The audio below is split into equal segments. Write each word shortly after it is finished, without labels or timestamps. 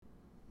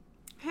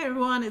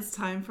everyone, it's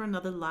time for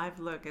another live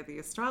look at the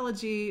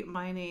astrology.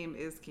 My name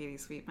is Katie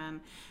Sweetman,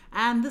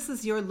 and this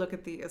is your look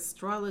at the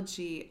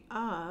astrology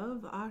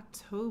of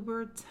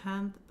October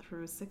 10th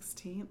through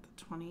 16th,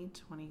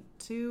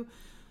 2022.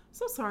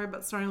 So sorry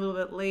about starting a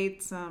little bit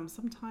late.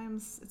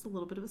 Sometimes it's a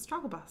little bit of a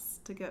struggle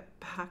bus to get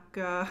back,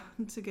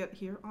 to get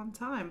here on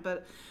time,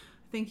 but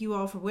thank you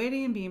all for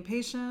waiting and being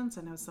patient.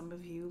 I know some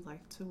of you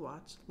like to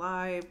watch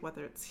live,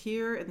 whether it's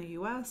here in the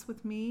US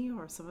with me,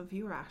 or some of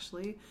you are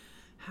actually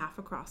half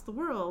across the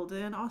world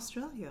in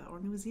Australia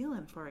or New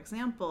Zealand, for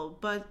example.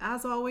 But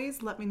as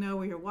always, let me know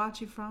where you're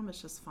watching from.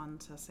 It's just fun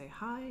to say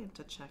hi and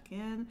to check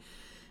in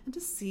and to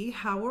see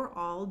how we're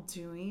all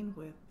doing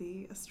with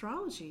the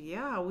astrology.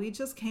 Yeah, we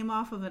just came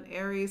off of an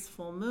Aries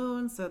full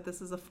moon, so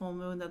this is a full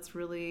moon that's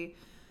really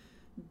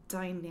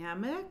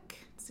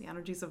dynamic. It's the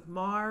energies of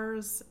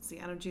Mars, it's the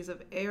energies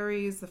of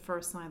Aries, the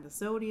first sign of the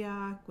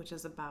zodiac, which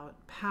is about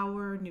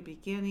power, new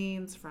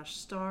beginnings, fresh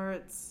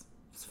starts.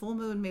 This full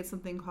moon made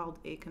something called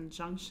a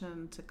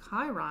conjunction to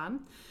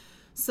Chiron,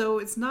 so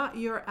it's not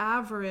your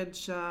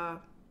average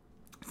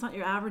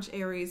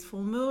Aries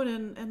full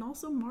moon, and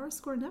also Mars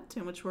square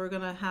Neptune, which we're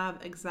going to have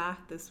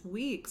exact this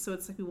week. So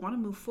it's like we want to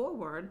move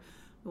forward,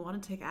 we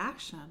want to take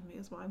action.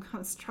 That's why I'm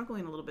kind of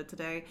struggling a little bit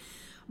today.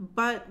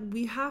 But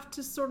we have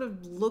to sort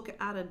of look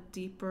at a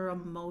deeper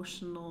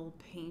emotional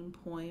pain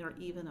point or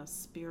even a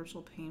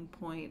spiritual pain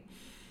point.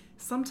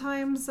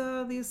 Sometimes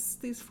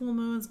these full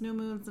moons, new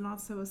moons, are not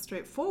so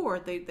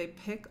straightforward. They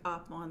pick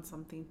up on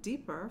something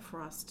deeper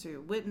for us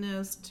to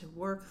witness, to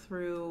work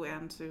through,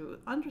 and to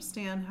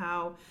understand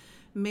how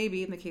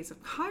maybe in the case of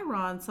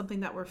Chiron, something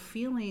that we're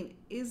feeling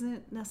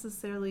isn't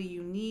necessarily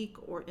unique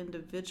or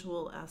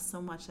individual as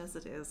so much as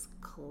it is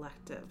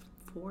collective,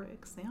 for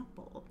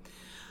example.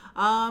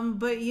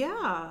 But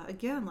yeah,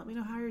 again, let me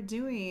know how you're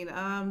doing.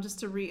 Just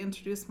to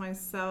reintroduce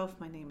myself,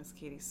 my name is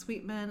Katie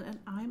Sweetman, and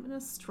I'm an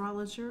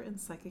astrologer and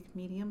psychic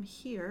medium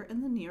here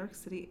in the New York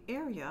City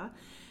area.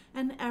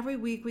 And every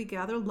week we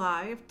gather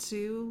live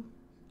to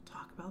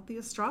talk about the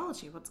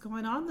astrology. What's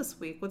going on this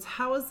week?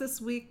 How is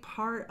this week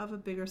part of a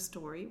bigger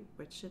story,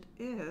 which it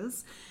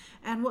is,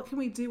 and what can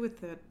we do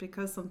with it?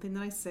 Because something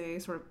that I say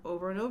sort of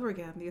over and over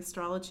again, the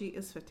astrology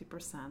is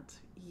 50%.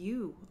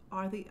 You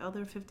are the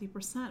other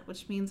 50%,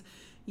 which means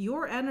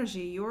your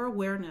energy, your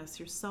awareness,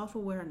 your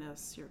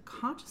self-awareness, your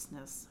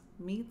consciousness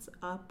meets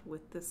up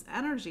with this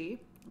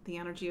energy, the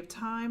energy of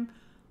time,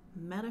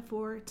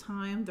 metaphor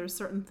time. There's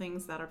certain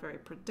things that are very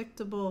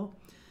predictable.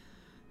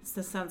 It's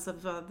the sense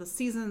of the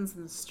seasons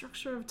and the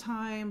structure of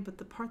time, but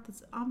the part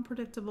that's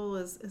unpredictable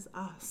is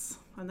us.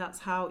 And that's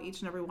how each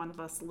and every one of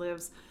us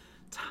lives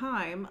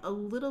time a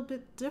little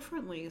bit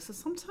differently. So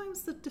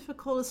sometimes the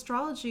difficult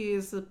astrology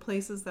is the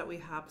places that we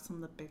have some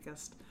of the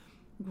biggest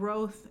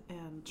growth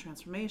and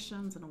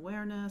transformations and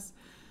awareness.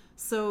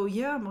 So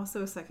yeah, I'm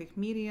also a psychic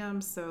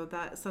medium, so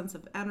that sense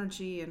of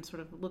energy and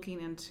sort of looking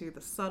into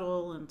the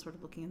subtle and sort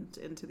of looking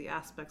into the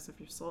aspects of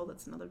your soul,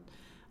 that's another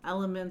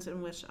element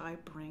in which I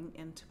bring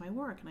into my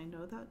work. And I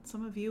know that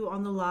some of you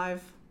on the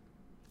live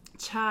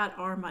chat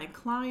are my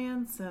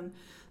clients, and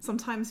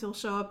sometimes you'll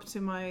show up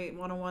to my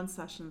one-on-one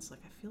sessions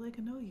like, I feel like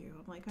I know you.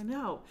 I'm like, I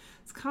know.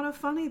 It's kind of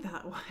funny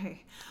that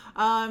way.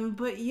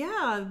 But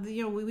yeah,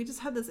 we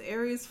just had this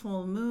Aries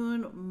full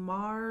moon,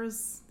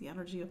 Mars, the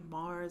energy of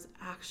Mars,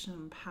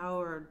 action,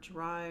 power,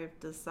 drive,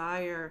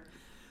 desire.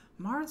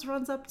 Mars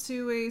runs up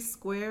to a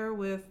square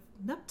with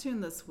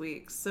Neptune this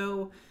week.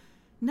 So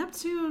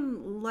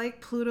Neptune, like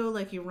Pluto,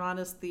 like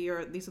Uranus, these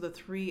are the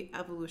three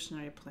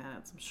evolutionary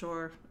planets. I'm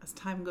sure as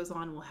time goes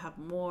on, we'll have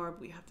more. But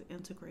we have to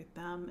integrate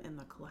them in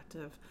the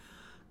collective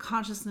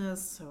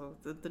consciousness. So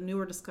the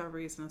newer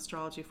discoveries in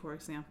astrology, for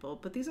example.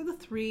 But these are the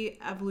three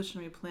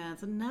evolutionary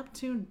planets. And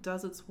Neptune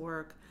does its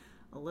work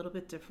a little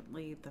bit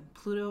differently than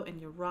Pluto and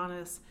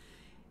Uranus.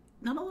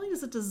 Not only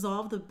does it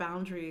dissolve the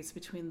boundaries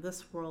between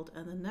this world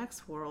and the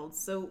next world,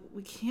 so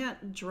we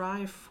can't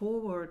drive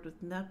forward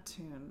with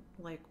Neptune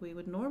like we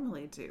would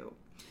normally do.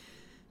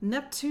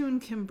 Neptune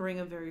can bring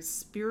a very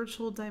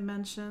spiritual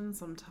dimension.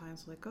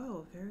 Sometimes like,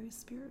 oh, very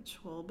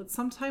spiritual. But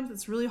sometimes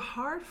it's really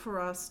hard for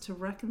us to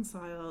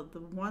reconcile the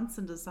wants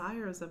and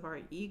desires of our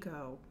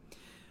ego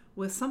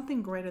with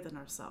something greater than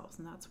ourselves.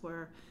 And that's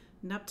where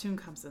Neptune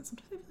comes in.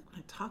 Sometimes I feel like when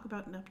I talk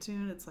about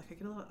Neptune, it's like I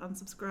get a lot of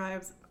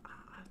unsubscribes.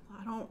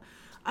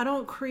 I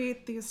don't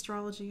create the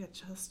astrology, I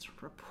just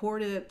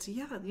report it.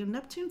 Yeah,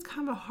 Neptune's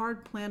kind of a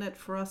hard planet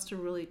for us to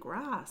really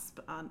grasp.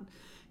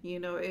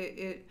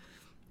 The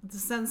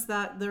sense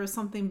that there is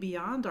something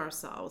beyond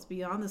ourselves,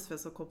 beyond this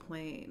physical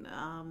plane,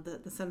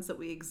 the sense that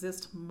we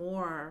exist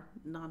more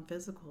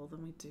non-physical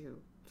than we do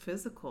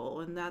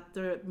physical, and that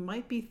there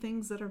might be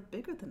things that are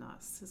bigger than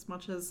us. As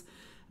much as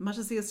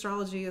the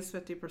astrology is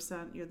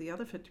 50%, you're the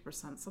other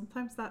 50%.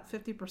 Sometimes that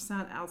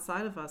 50%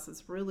 outside of us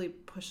is really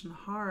pushing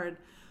hard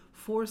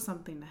for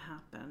something to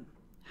happen.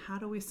 How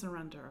do we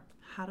surrender?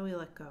 How do we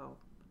let go?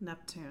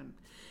 Neptune.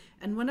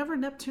 And whenever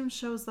Neptune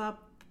shows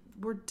up,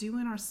 we're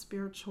doing our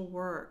spiritual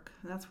work.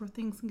 And that's where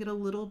things can get a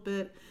little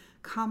bit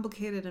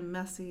complicated and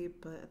messy,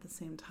 but at the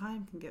same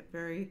time can get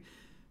very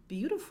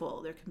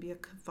beautiful. There can be a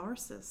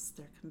catharsis.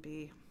 There can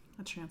be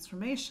a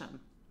transformation.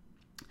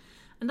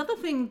 Another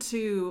thing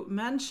to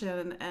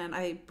mention, and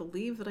I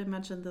believe that I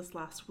mentioned this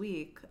last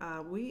week,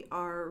 we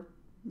are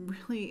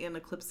really in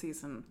eclipse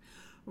season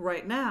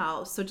right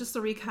now. So just to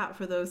recap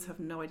for those who have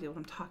no idea what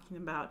I'm talking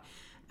about,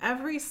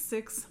 every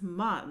 6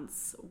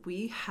 months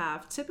we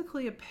have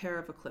typically a pair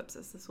of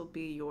eclipses. This will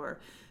be your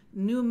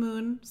new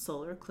moon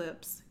solar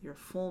eclipse, your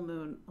full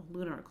moon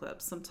lunar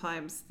eclipse.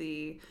 Sometimes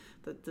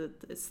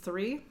it's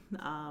three,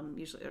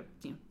 usually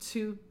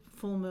 2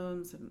 full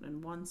moons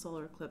and 1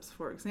 solar eclipse,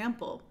 for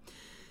example.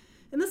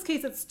 In this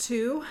case, it's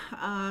 2,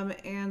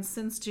 and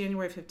since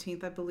January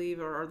 15th, I believe,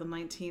 or the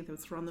 19th,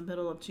 it's around the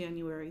middle of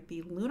January,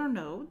 the lunar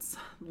nodes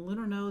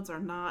are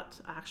not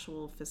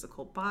actual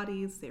physical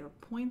bodies. They are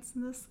points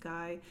in the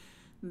sky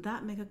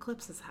that make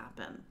eclipses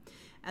happen.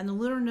 And the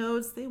lunar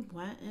nodes, they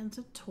went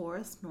into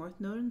Taurus, North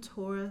Node in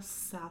Taurus,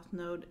 South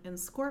Node in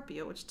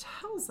Scorpio, which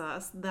tells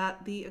us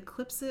that the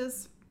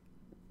eclipses,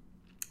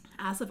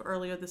 as of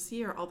earlier this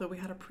year, although we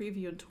had a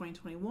preview in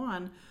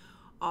 2021,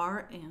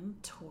 are in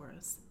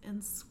Taurus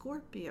and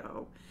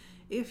Scorpio.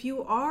 If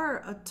you are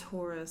a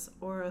Taurus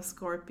or a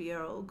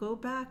Scorpio, go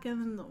back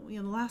and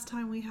the last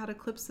time we had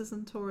eclipses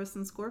in Taurus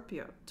and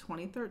Scorpio,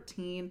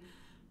 2013,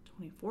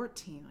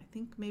 2014, I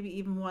think maybe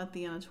even one at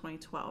the end of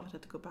 2012. I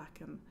had to go back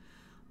and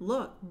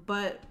look.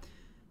 But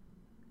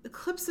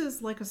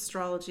eclipses, like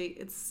astrology,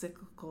 it's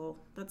cyclical.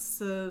 That's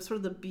sort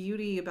of the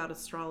beauty about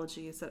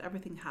astrology, is that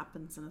everything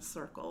happens in a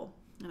circle.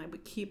 And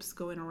it keeps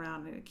going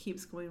around and it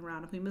keeps going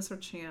around. If we miss our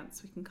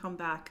chance, we can come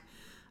back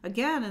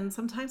again. And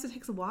sometimes it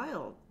takes a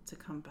while to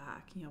come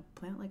back. A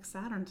planet like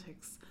Saturn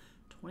takes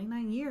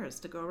 29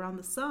 years to go around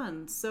the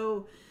sun.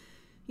 So,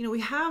 we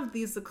have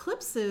these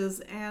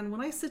eclipses. And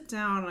when I sit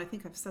down, and I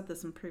think I've said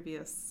this in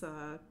previous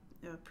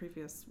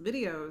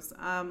videos,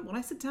 when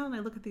I sit down and I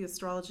look at the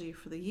astrology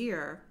for the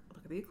year, I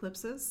look at the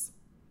eclipses,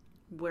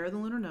 where are the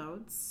lunar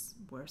nodes,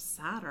 where's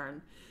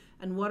Saturn,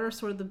 and what are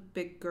sort of the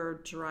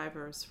bigger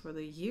drivers for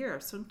the year.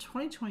 So in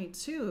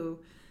 2022,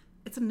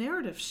 it's a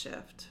narrative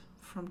shift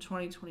from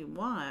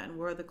 2021,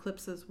 where the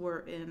eclipses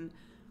were in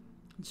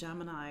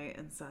Gemini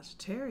and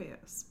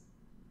Sagittarius.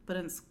 But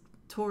in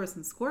Taurus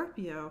and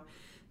Scorpio,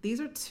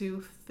 these are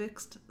 2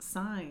 fixed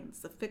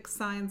signs. The fixed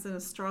signs in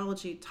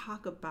astrology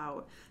talk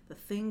about the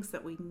things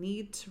that we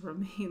need to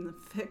remain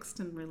fixed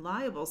and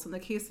reliable. So in the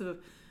case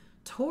of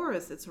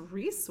Taurus, it's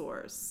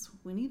resource.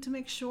 We need to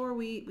make sure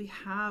we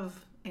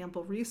have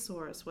ample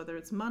resource, whether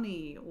it's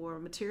money or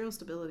material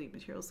stability,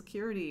 material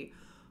security,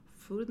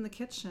 food in the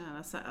kitchen,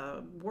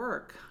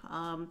 work.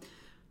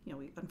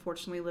 We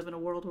unfortunately live in a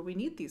world where we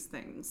need these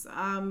things.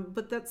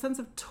 But that sense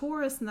of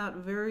Taurus in that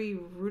very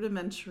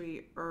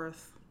rudimentary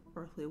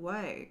earthly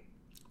way,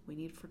 we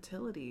need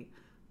fertility,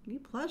 we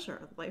need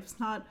pleasure. Life's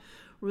not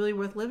really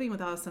worth living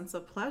without a sense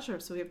of pleasure.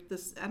 So we have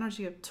this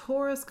energy of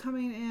Taurus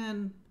coming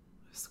in.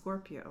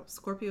 Scorpio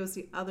is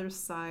the other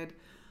side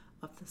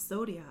of the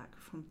zodiac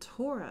from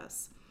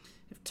Taurus.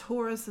 If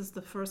Taurus is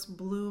the first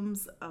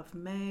blooms of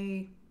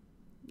May,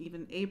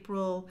 even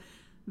April,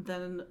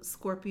 then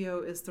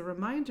Scorpio is the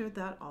reminder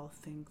that all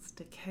things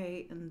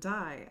decay and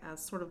die. As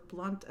sort of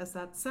blunt as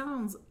that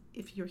sounds,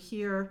 if you're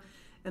here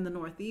in the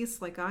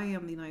Northeast, like I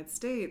am in the United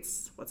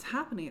States, what's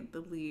happening?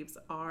 The leaves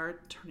are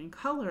turning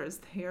colors.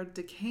 They are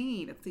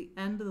decaying. It's the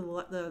end of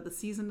the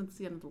season. It's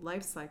the end of the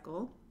life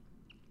cycle.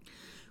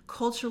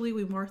 Culturally,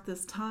 we mark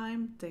this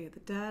time, Day of the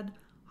Dead,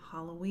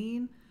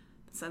 Halloween.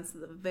 The sense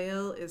of the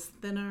veil is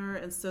thinner,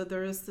 and so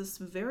there is this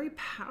very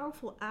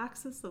powerful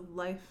axis of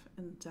life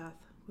and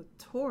death with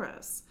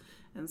Taurus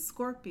and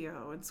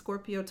Scorpio. And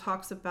Scorpio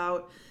talks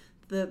about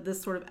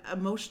this sort of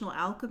emotional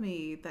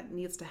alchemy that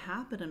needs to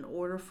happen in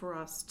order for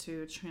us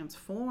to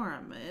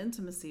transform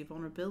intimacy,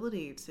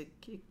 vulnerability.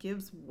 It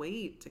gives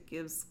weight, it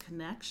gives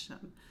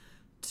connection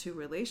to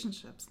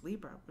relationships.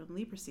 Libra, we're in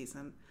Libra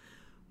season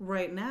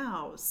right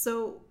now.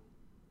 So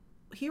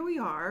here we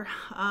are.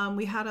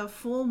 We had a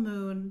full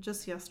moon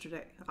just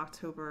yesterday,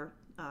 October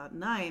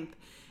 9th,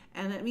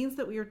 and it means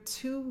that we are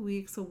 2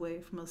 weeks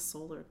away from a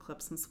solar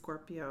eclipse in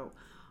Scorpio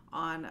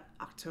on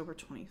October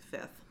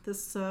 25th.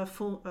 This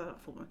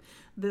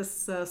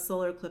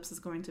solar eclipse is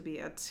going to be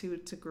at 2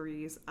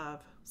 degrees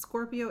of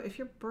Scorpio. If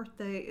your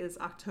birthday is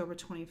October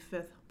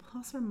 25th,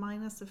 plus or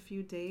minus a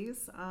few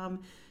days,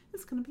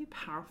 it's going to be a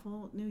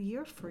powerful new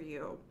year for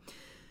you.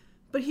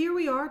 But here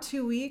we are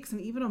 2 weeks, and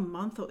even a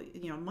month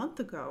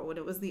ago, when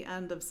it was the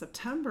end of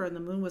September and the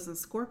moon was in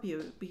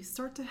Scorpio, we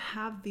start to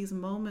have these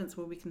moments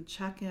where we can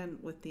check in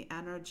with the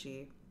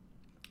energy.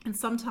 And a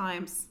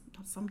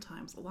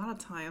lot of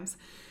times,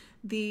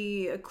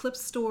 the eclipse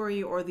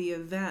story or the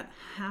event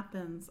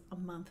happens a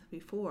month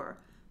before.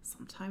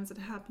 Sometimes it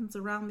happens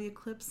around the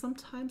eclipse.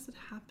 Sometimes it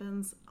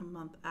happens a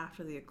month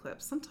after the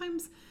eclipse.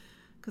 Sometimes,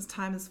 because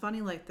time is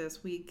funny like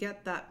this, we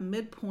get that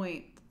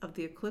midpoint of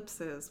the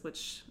eclipses,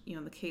 which,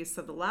 in the case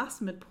of the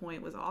last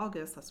midpoint was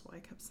August. That's why I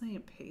kept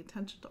saying pay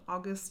attention to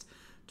August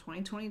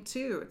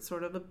 2022. It's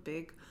sort of a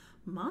big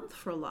month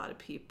for a lot of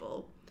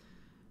people.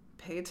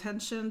 pay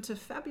attention to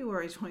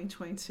February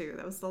 2022.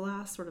 That was the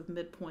last sort of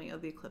midpoint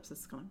of the eclipse.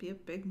 It's going to be a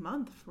big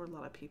month for a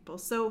lot of people.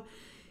 So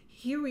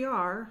here we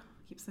are,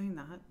 I keep saying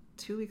that,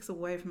 2 weeks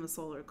away from the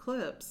solar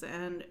eclipse,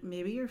 and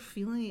maybe you're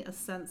feeling a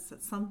sense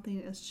that something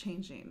is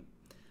changing.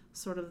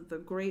 Sort of the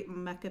great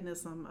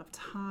mechanism of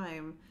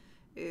time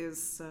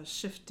is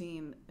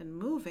shifting and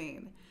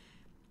moving.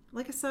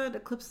 Like I said,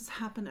 eclipses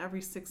happen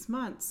every 6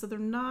 months, so they're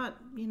not,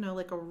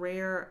 like a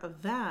rare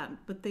event,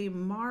 but they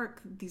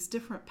mark these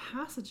different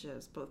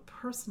passages, both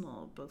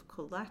personal, both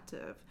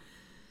collective.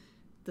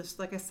 This,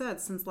 like I said,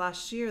 since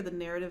last year, the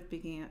narrative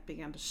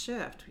began to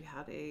shift. We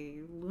had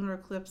a lunar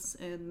eclipse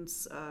in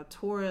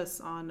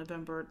Taurus on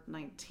November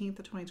 19th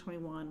of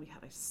 2021. We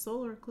had a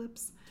solar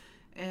eclipse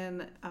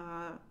in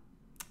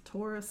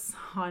Taurus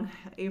on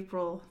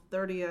April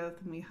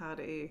 30th, and we had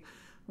a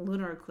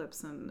lunar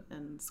eclipse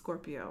in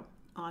Scorpio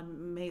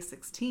on May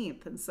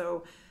 16th. And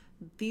so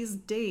these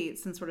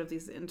dates and sort of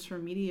these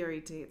intermediary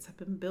dates have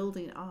been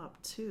building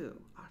up to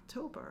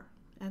October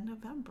and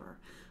November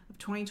of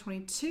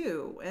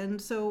 2022.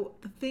 And so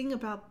the thing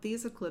about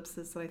these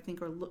eclipses that I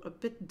think are a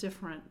bit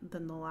different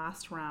than the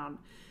last round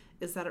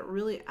is that it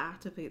really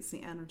activates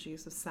the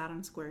energies of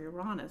Saturn square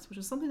Uranus, which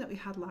is something that we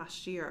had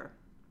last year.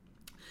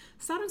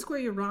 Saturn square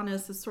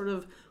Uranus is sort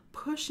of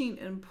pushing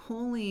and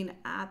pulling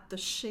at the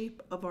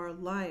shape of our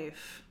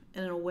life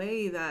in a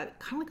way that,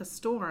 kind of like a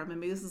storm. I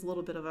mean, this is a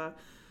little bit of a,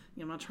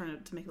 I'm not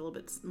trying to make it a little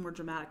bit more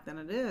dramatic than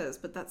it is,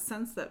 but that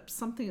sense that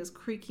something is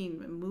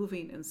creaking and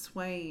moving and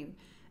swaying,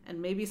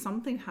 and maybe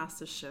something has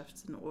to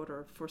shift in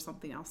order for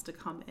something else to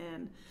come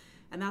in.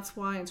 And that's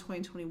why in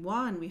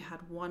 2021 we had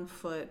 1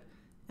 foot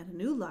in a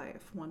new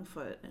life, 1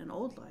 foot in an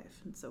old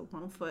life. And so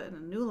 1 foot in a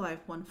new life,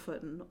 1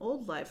 foot in an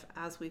old life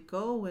as we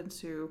go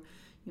into,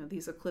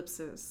 these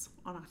eclipses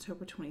on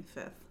October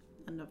 25th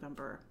and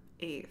November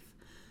 8th.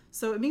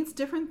 So it means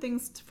different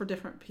things for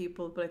different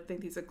people, but I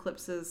think these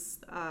eclipses,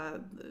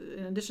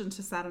 in addition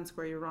to Saturn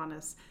square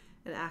Uranus,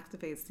 it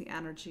activates the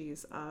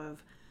energies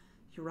of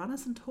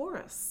Uranus and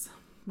Taurus,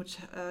 which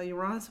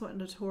Uranus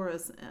went into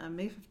Taurus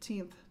May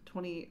 15th,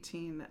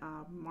 2018,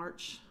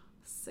 March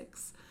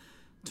 6th,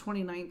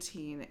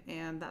 2019,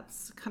 and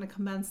that's kind of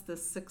commenced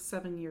this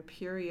 6-7 year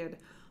period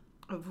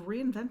of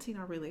reinventing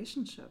our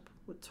relationship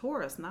with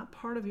Taurus, not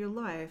part of your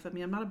life. I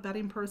mean, I'm not a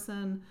betting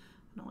person.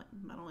 I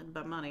don't like to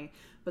bet money,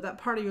 but that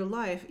part of your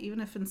life, even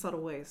if in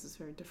subtle ways, is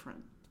very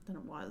different than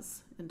it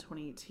was in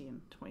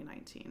 2018,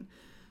 2019.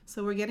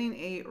 So we're getting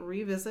a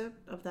revisit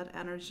of that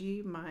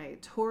energy. My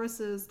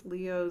Tauruses,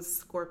 Leos,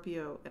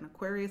 Scorpio, and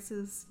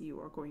Aquariuses,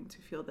 you are going to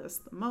feel this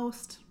the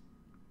most,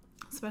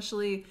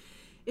 especially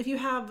if you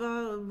have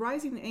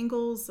rising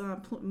angles,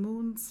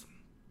 moons,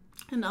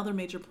 and other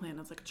major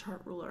planets like a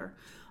chart ruler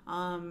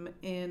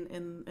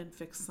in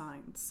fixed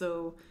signs.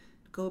 So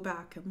go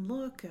back and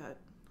look at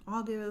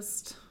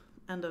August,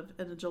 end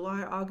of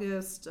July,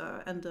 August,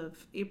 end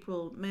of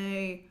April,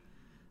 May,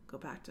 go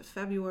back to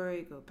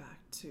February, go back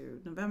to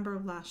November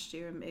of last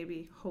year, and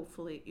maybe,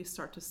 hopefully, you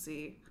start to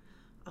see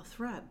a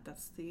thread.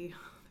 That's the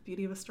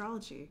beauty of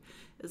astrology,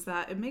 is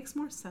that it makes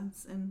more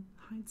sense in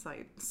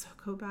hindsight. So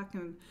go back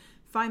and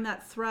find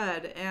that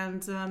thread.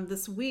 And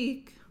this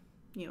week,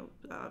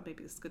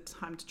 maybe it's a good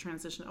time to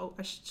transition. Oh,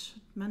 I should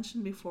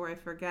mention before I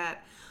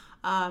forget,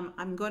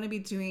 I'm going to be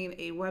doing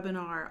a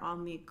webinar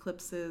on the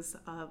eclipses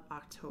of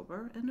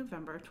October and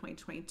November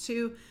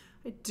 2022.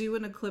 I do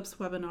an eclipse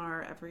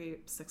webinar every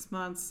 6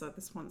 months, so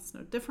this one's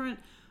no different.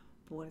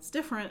 But what's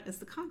different is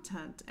the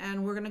content,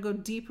 and we're going to go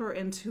deeper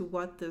into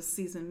what this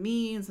season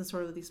means and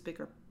sort of these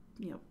bigger,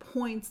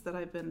 points that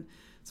I've been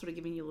sort of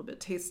giving you a little bit of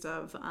taste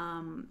of,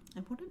 and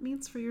what it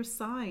means for your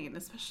sign,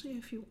 especially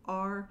if you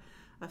are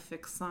a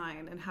fixed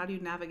sign, and how do you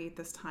navigate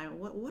this time?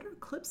 What are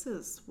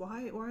eclipses?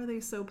 Why are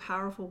they so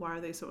powerful? Why are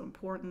they so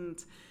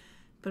important?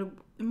 But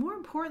more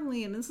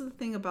importantly, and this is the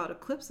thing about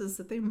eclipses,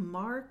 that they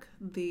mark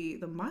the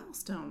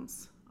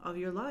milestones of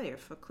your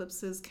life.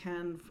 Eclipses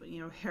can,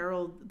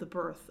 herald the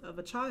birth of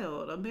a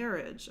child, a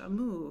marriage, a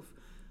move,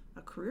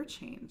 a career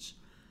change,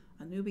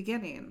 a new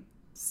beginning.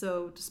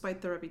 So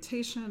despite their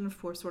reputation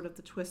for sort of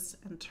the twists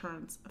and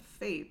turns of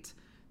fate,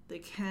 they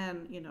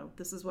can,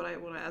 this is what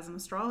as an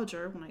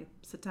astrologer, when I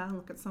sit down and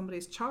look at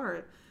somebody's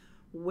chart,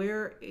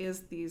 where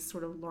is these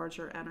sort of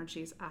larger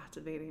energies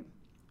activating?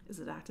 Is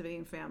it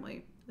activating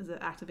family? Is it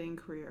activating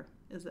career?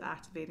 Is it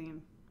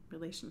activating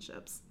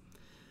relationships,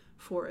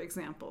 for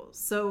example?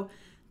 So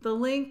the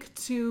link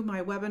to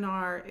my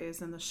webinar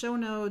is in the show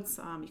notes.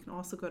 You can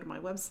also go to my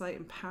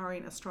website,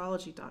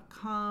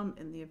 empoweringastrology.com,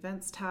 in the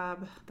events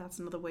tab. That's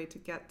another way to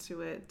get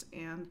to it.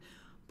 And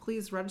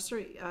please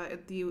register.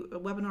 The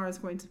webinar is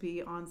going to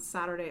be on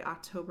Saturday,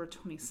 October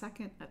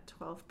 22nd at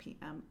 12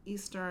 p.m.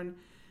 Eastern.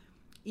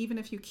 Even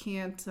if you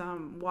can't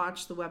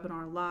watch the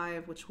webinar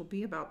live, which will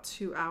be about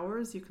 2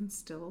 hours, you can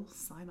still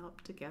sign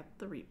up to get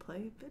the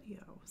replay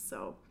video.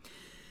 So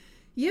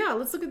yeah,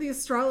 let's look at the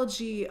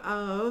astrology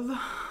of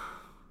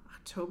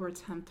October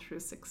 10th through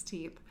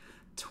 16th,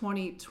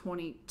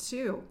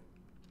 2022.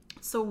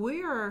 So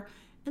we are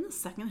in the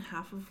second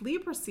half of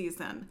Libra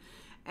season.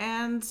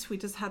 And we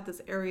just had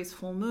this Aries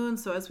full moon.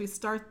 So as we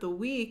start the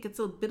week, it's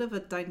a bit of a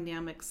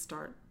dynamic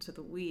start to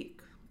the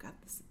week. We've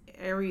got this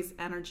Aries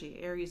energy.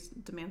 Aries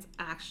demands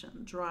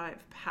action,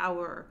 drive,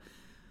 power.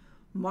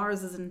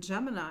 Mars is in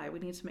Gemini. We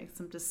need to make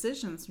some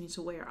decisions. We need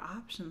to weigh our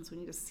options. We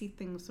need to see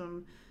things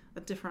from a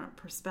different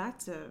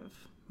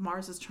perspective.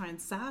 Mars is trying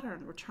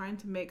Saturn. We're trying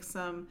to make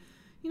some,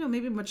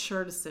 maybe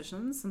mature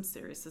decisions, some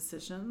serious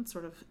decisions,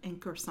 sort of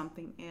anchor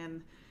something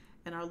in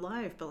our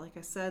life. But like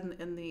I said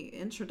in the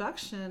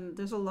introduction,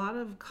 there's a lot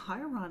of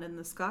Chiron in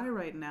the sky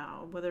right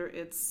now, whether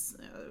it's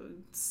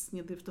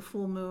the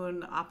full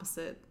moon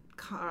opposite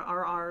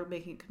RR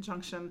making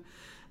conjunction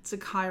to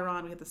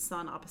Chiron. We had the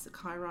sun opposite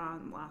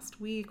Chiron last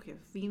week. We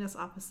have Venus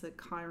opposite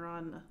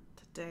Chiron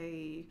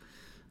today,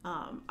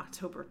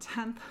 October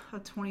 10th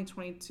of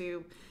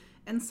 2022.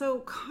 And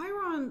so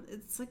Chiron,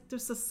 it's like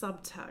there's a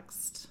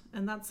subtext,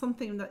 and that's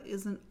something that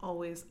isn't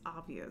always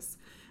obvious.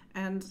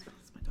 And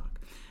that's my dog.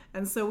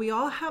 And so we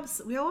all have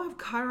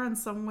Chiron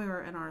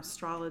somewhere in our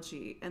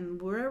astrology,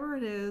 and wherever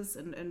it is,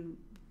 and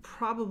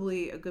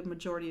probably a good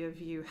majority of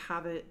you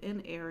have it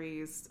in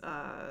Aries,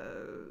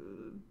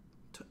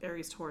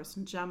 Aries, Taurus,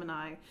 and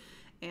Gemini,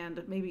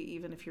 and maybe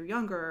even if you're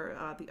younger,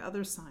 the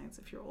other signs.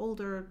 If you're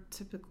older,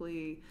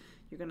 typically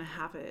you're going to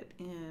have it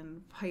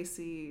in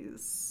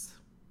Pisces,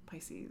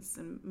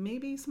 and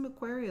maybe some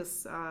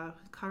Aquarius,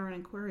 Chiron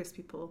and Aquarius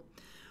people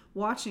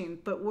watching.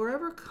 But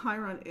wherever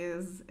Chiron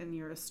is in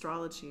your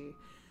astrology,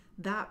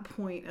 that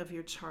point of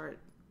your chart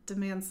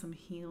demands some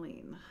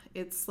healing.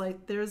 It's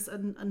like there's a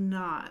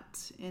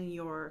knot in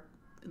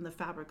the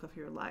fabric of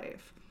your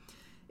life.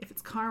 If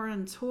it's Chiron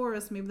and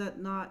Taurus, maybe that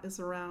knot is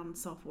around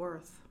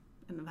self-worth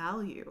and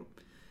value.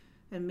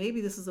 And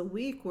maybe this is a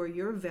week where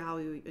your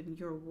value and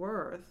your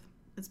worth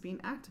is being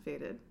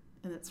activated.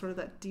 And it's sort of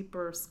that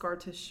deeper scar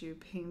tissue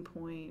pain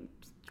point.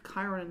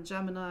 Chiron and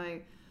Gemini,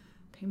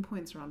 pain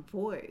points around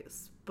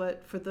voice.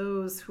 But for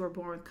those who are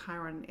born with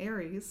Chiron and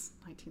Aries,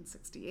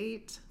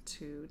 1968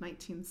 to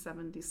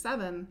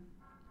 1977,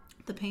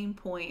 the pain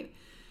point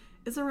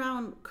is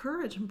around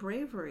courage and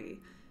bravery,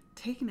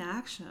 taking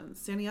action,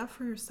 standing up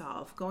for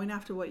yourself, going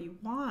after what you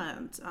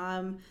want.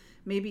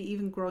 Maybe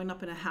even growing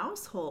up in a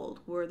household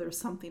where there's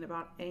something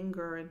about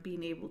anger and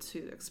being able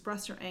to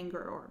express your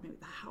anger, or maybe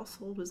the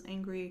household was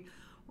angry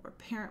or a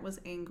parent was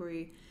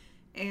angry.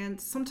 And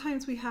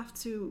sometimes we have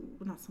to,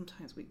 well, not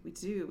sometimes, we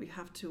do, we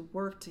have to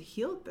work to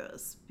heal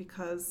this,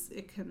 because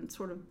it can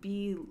sort of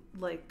be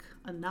like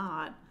a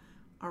knot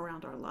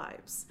around our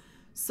lives.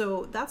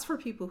 So that's for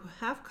people who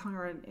have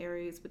Chiron and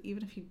Aries, but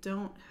even if you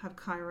don't have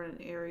Chiron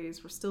and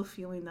Aries, we're still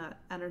feeling that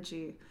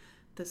energy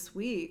this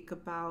week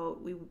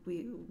about we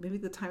maybe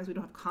the times we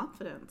don't have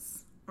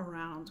confidence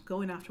around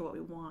going after what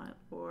we want,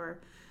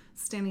 or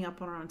standing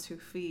up on our own 2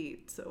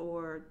 feet,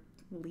 or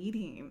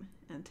leading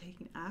and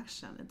taking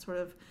action. It's sort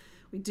of,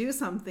 we do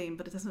something,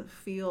 but it doesn't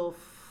feel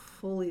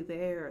fully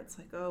there. It's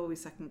like, oh, we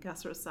second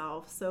guess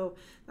ourselves. So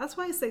that's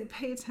why I say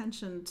pay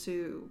attention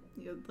to,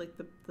 like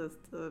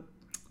the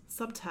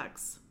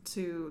subtext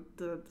to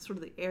the sort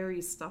of the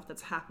Aries stuff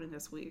that's happening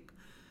this week.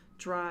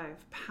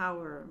 Drive,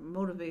 power,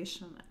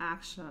 motivation,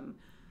 action,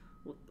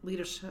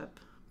 leadership,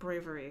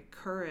 bravery,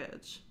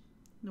 courage.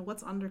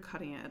 What's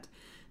undercutting it?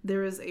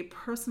 There is a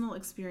personal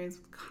experience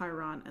with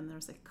Chiron, and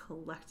there's a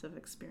collective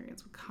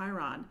experience with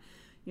Chiron.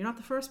 You're not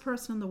the first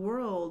person in the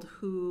world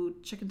who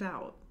chickened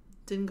out,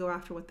 didn't go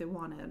after what they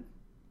wanted,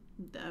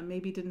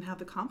 maybe didn't have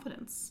the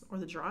confidence or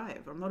the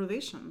drive or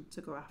motivation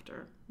to go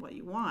after what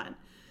you want.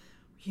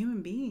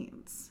 Human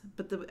beings.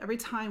 But every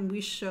time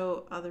we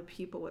show other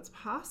people what's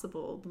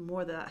possible, the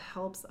more that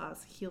helps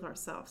us heal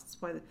ourselves.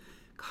 That's why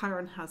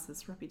Chiron has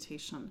this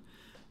reputation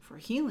for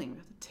healing. We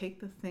have to take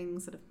the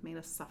things that have made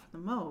us suffer the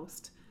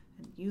most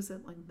and use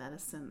it like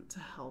medicine to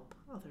help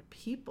other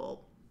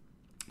people.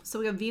 So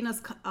we have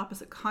Venus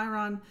opposite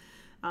Chiron.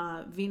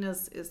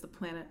 Venus is the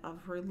planet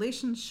of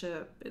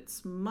relationship.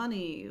 It's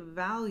money,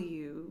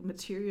 value,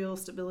 material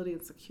stability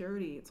and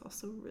security. It's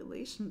also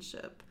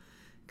relationship,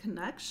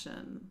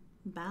 connection,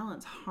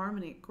 balance,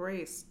 harmony,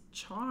 grace,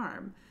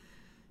 charm.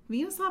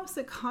 Venus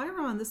opposite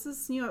Chiron, this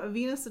is, a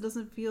Venus that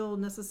doesn't feel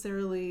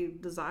necessarily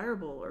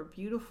desirable or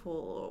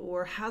beautiful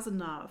or has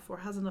enough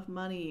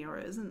money or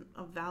isn't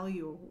of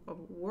value or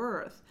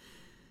worth.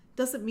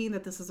 Doesn't mean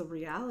that this is a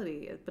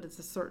reality, but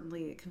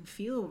it can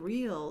feel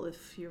real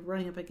if you're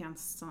running up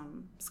against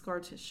some scar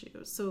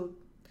tissue. So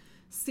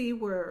see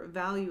where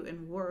value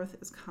and worth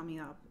is coming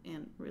up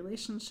in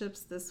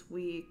relationships this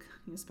week,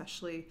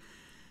 especially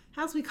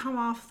as we come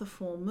off the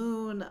full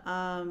moon.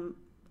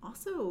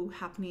 Also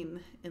happening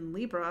in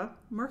Libra,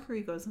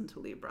 Mercury goes into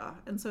Libra.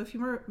 And so if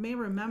you may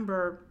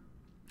remember,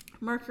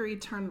 Mercury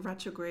turned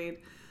retrograde,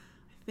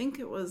 I think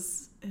it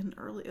was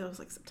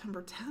like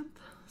September 10th,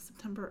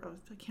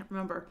 I can't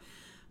remember.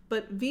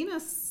 But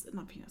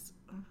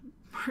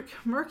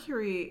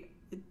Mercury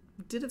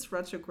did its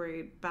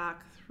retrograde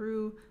back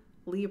through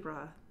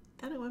Libra,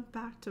 then it went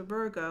back to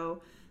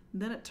Virgo,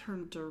 then it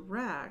turned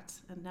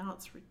direct, and now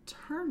it's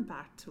returned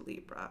back to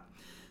Libra.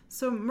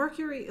 So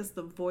Mercury is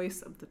the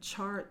voice of the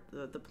chart,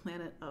 the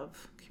planet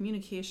of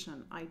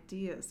communication,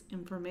 ideas,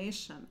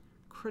 information,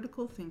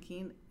 critical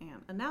thinking,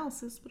 and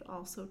analysis, but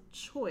also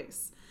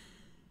choice.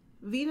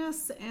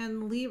 Venus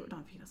and Libra,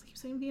 not Venus, I keep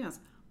saying Venus.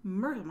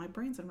 My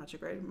brain's in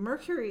retrograde.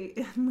 Mercury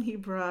in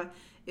Libra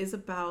is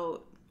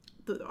about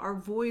our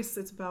voice.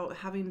 It's about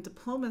having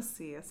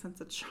diplomacy, a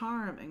sense of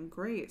charm and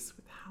grace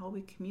with how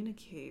we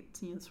communicate.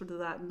 Sort of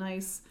that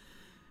nice,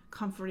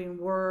 comforting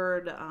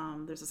word.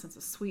 There's a sense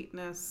of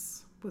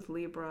sweetness with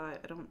Libra.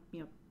 I don't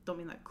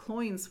mean that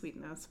cloying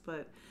sweetness,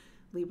 but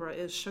Libra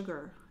is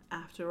sugar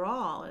after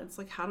all. And it's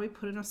like, how do we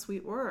put in a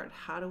sweet word?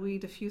 How do we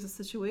diffuse a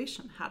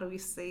situation? How do we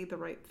say the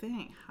right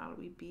thing? How do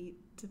we be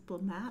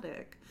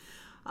diplomatic?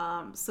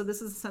 So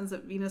this is a sense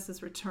that Venus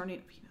is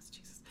returning.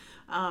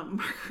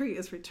 Mercury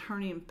is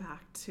returning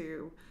back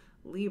to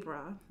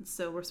Libra.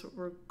 So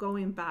we're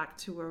going back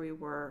to where we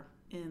were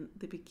in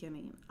the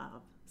beginning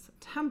of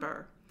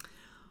September.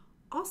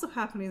 Also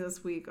happening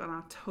this week on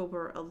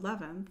October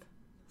 11th,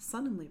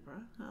 Sun in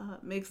Libra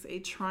makes a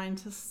trine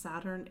to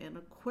Saturn in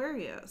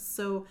Aquarius.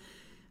 So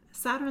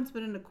Saturn's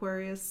been in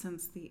Aquarius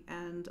since the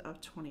end of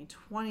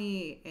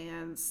 2020,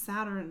 and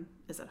Saturn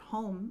is at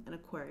home in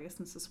Aquarius.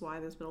 And this is why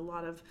there's been a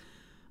lot of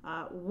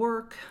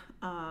work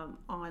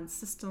on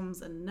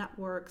systems and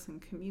networks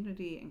and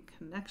community and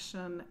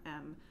connection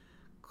and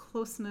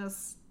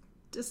closeness,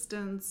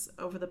 distance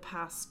over the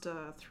past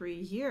 3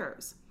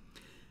 years.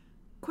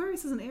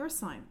 Aquarius is an air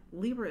sign.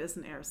 Libra is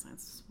an air sign.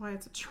 This is why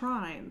it's a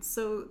trine.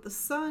 So the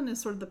sun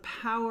is sort of the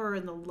power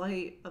and the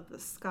light of the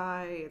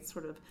sky. It's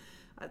sort of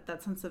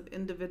that sense of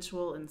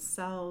individual and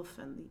self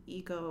and the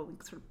ego.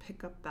 We sort of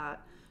pick up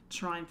that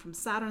trine from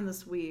Saturn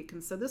this week.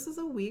 And so this is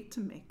a week to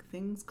make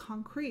things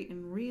concrete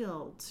and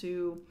real,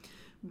 to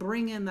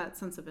bring in that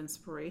sense of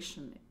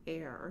inspiration,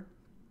 air,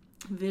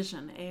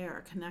 vision,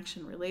 air,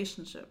 connection,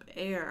 relationship,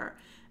 air,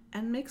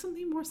 and make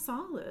something more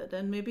solid.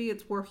 And maybe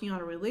it's working on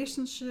a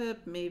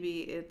relationship,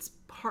 maybe it's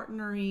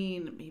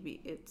partnering, maybe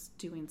it's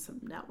doing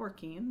some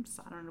networking.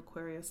 Saturn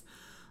Aquarius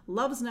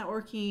loves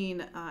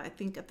networking. I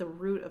think at the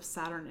root of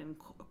Saturn in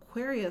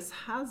Aquarius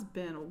has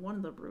been, one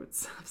of the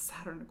roots of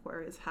Saturn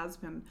Aquarius has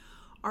been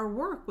our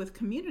work with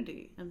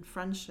community and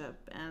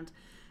friendship. And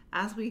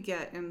as we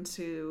get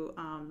into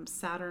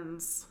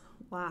Saturn's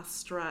last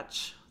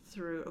stretch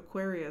through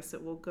Aquarius,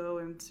 it will go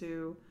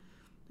into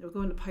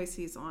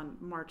Pisces on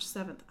March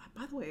 7th.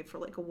 By the way, for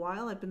like a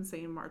while I've been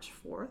saying March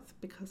 4th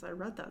because I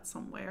read that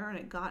somewhere and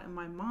it got in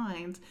my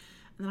mind.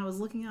 And then I was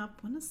looking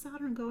up, when does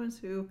Saturn go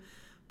into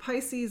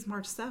Pisces?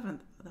 March 7th.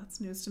 That's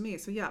news to me.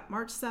 So yeah,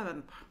 March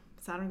 7th,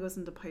 Saturn goes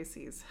into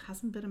Pisces.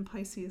 Hasn't been in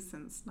Pisces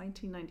since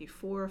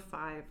 1994,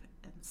 5,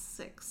 and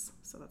 6.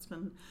 So that's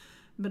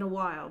been a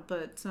while.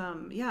 But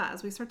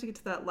as we start to get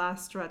to that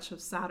last stretch of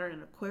Saturn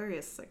and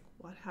Aquarius, like,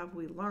 what have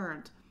we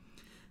learned?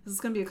 This is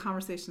going to be a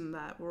conversation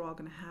that we're all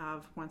going to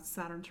have once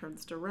Saturn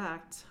turns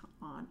direct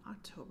on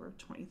October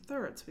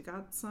 23rd. So we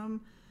got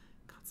some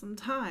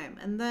time.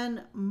 And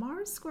then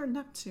Mars square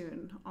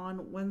Neptune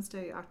on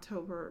Wednesday,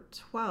 October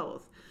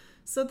 12th.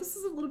 So this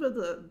is a little bit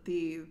of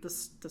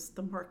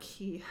the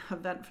marquee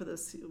event for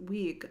this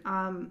week.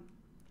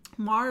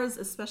 Mars,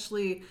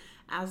 especially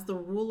as the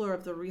ruler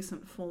of the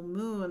recent full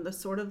moon, the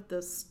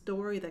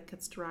story that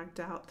gets dragged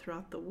out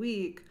throughout the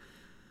week.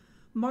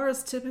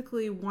 Mars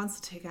typically wants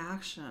to take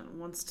action,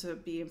 wants to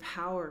be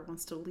empowered,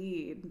 wants to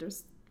lead.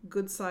 There's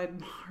good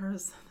side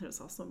Mars. There's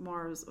also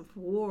Mars of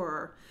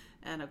war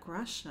and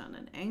aggression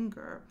and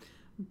anger.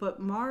 But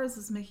Mars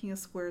is making a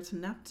square to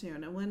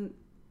Neptune. And when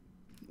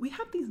we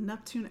have these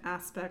Neptune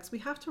aspects, we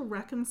have to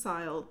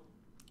reconcile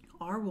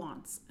our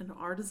wants and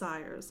our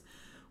desires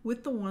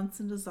with the wants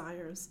and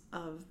desires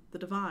of the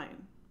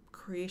divine,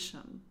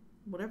 creation,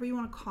 whatever you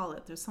want to call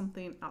it. There's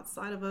something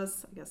outside of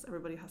us. I guess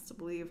everybody has to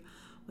believe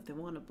what they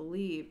want to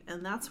believe.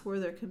 And that's where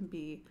there can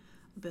be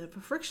a bit of a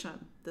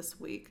friction this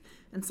week.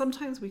 And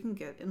sometimes we can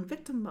get in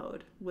victim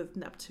mode with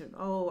Neptune.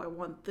 Oh, I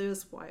want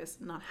this. Why is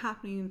it not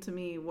happening to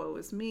me? Woe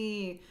is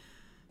me.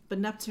 But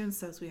Neptune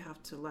says we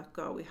have to let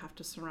go. We have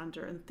to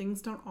surrender. And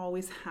things don't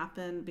always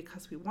happen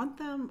because we want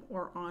them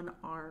or on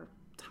our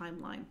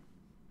timeline.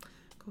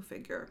 Go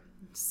figure.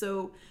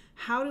 So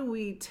how do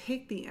we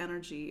take the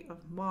energy of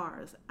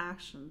Mars,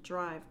 action,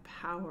 drive,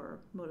 power,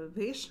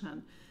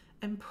 motivation,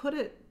 and put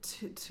it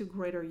to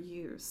greater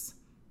use?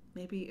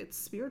 Maybe it's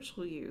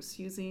spiritual use,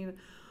 using,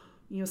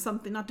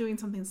 something, not doing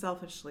something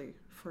selfishly,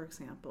 for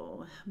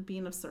example,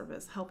 being of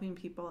service, helping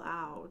people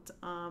out,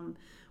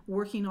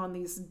 working on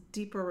these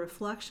deeper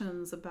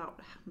reflections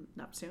about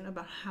Neptune,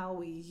 about how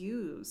we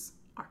use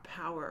our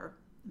power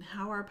and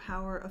how our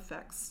power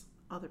affects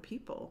other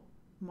people.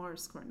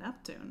 Mars square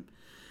Neptune.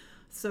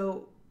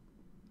 So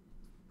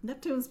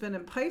Neptune's been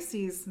in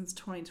Pisces since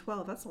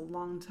 2012. That's a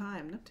long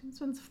time. Neptune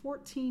spends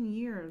 14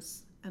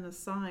 years in a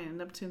sign.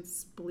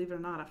 Neptune's, believe it or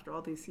not, after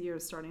all these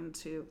years, starting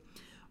to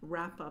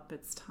wrap up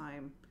its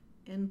time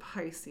in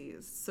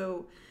Pisces.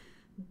 So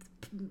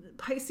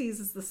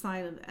Pisces is the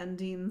sign of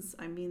endings.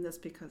 I mean this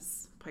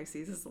because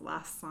Pisces is the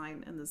last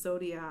sign in the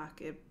zodiac.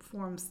 It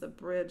forms the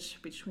bridge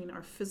between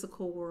our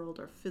physical world,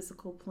 our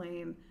physical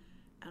plane,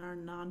 and our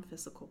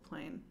non-physical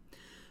plane.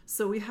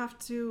 So we have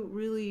to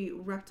really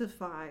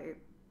rectify,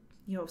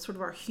 sort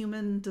of our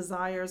human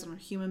desires and our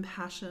human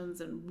passions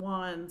and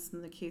wants.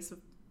 In the case of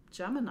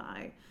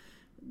Gemini,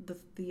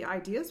 the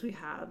ideas we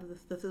have,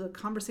 the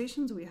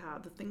conversations we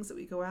have, the things that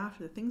we go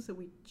after, the things that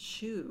we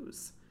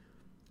choose,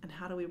 and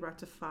how do we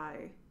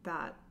rectify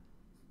that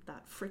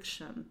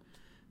friction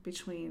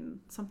between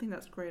something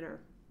that's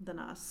greater than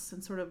us,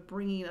 and sort of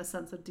bringing a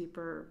sense of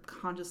deeper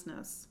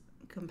consciousness,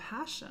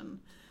 compassion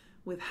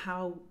with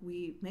how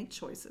we make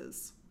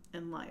choices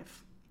in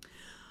life.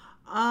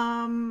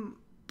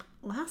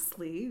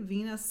 Lastly,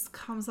 Venus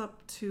comes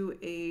up to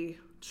a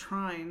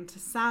trine to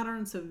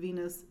Saturn. So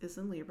Venus is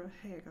in Libra.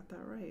 Hey, I got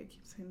that right. I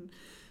keep saying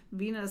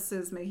Venus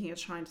is making a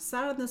trine to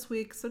Saturn this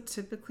week. So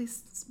typically,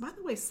 by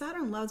the way,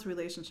 Saturn loves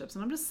relationships.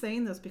 And I'm just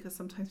saying this because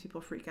sometimes people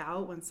freak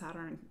out when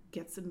Saturn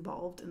gets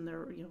involved in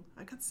their,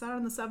 I got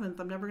Saturn the 7th.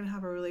 I'm never going to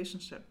have a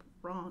relationship.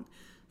 Wrong.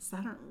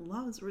 Saturn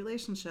loves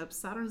relationships.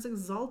 Saturn is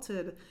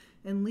exalted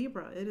in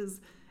Libra. It is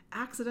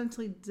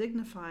accidentally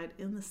dignified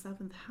in the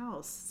 7th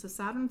house. So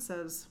Saturn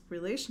says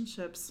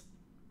relationships,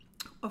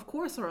 of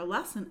course, are a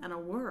lesson and a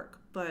work,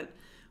 but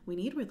we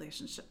need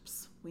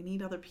relationships. We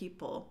need other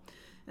people.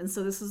 And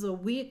so this is a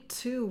week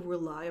to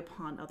rely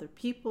upon other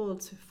people,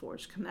 to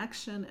forge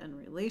connection and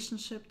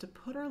relationship, to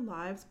put our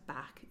lives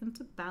back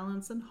into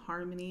balance and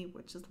harmony,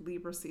 which is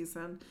Libra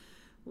season.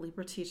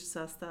 Libra teaches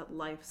us that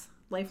life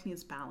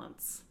needs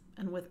balance.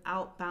 And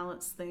without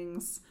balance,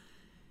 things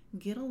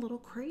get a little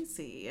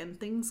crazy and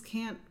things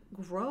can't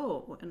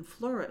grow and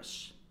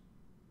flourish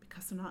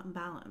because they're not in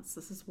balance.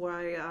 This is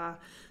why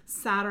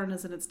Saturn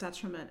is in its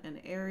detriment in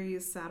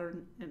Aries.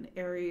 Saturn in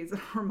Aries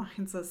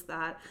reminds us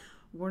that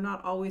we're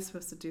not always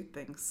supposed to do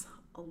things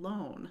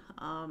alone.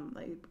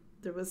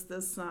 There was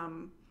this,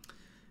 like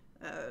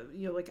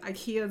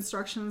IKEA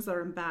instructions that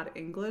are in bad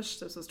English.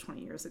 This was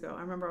 20 years ago.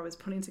 I remember I was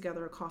putting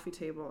together a coffee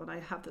table and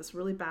I have this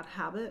really bad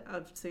habit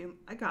of saying,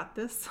 I got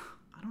this.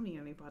 I don't need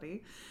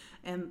anybody.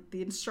 And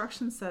the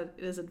instructions said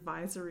it is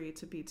advisory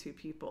to be two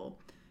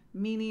people,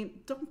 meaning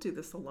don't do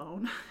this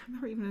alone. I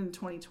remember even in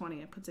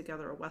 2020, I put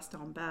together a West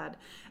Elm bed,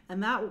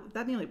 and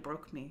that nearly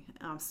broke me,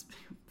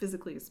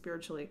 physically,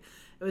 spiritually.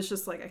 It was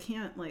just like, I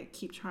can't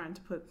keep trying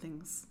to put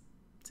things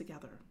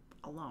together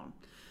alone.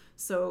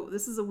 So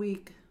this is a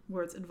week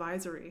where it's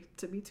advisory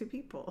to be two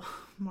people,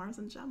 Mars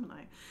and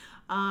Gemini.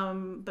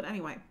 But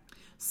anyway,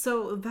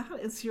 so that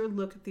is your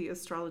look at the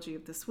astrology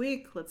of this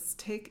week. Let's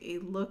take a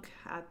look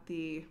at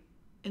the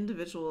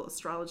individual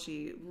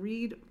astrology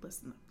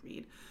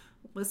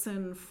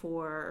listen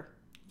for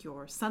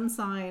your sun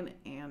sign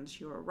and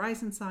your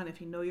rising sign. If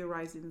you know your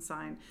rising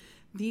sign,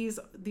 these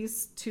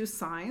two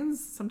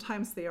signs,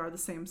 sometimes they are the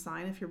same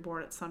sign if you're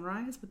born at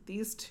sunrise, but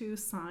these two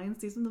signs,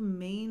 these are the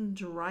main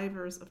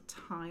drivers of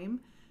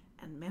time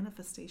and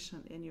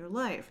manifestation in your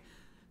life.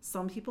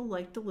 Some people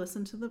like to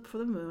listen for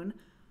the moon.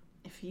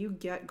 If you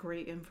get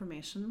great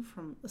information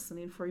from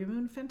listening for your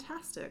moon,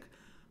 fantastic.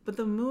 But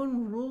the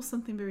moon rules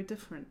something very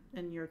different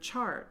in your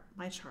chart,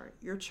 my chart,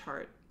 your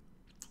chart.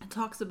 It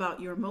talks about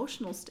your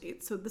emotional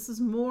state. So this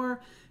is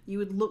more, you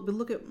would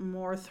look at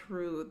more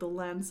through the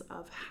lens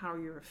of how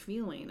you're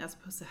feeling as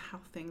opposed to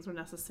how things are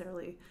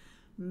necessarily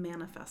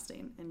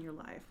manifesting in your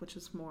life, which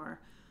is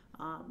more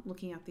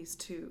looking at these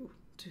two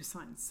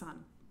signs,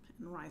 sun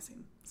and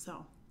rising.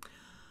 So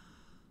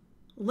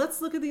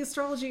let's look at the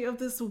astrology of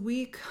this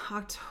week,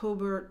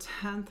 October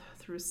 10th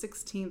through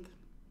 16th,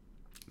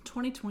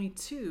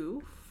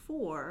 2022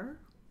 for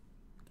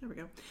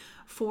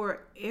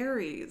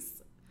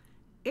Aries.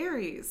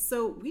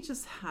 So we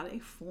just had a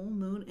full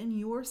moon in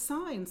your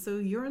sign. So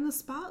you're in the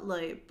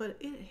spotlight, but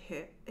it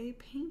hit a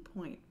pain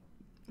point.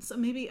 So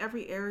maybe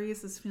every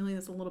Aries is feeling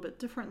this a little bit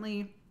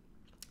differently.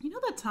 You know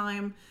that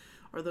time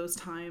or those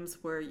times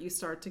where you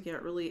start to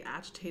get really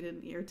agitated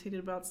and irritated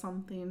about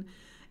something,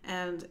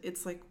 and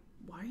it's like,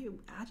 why are you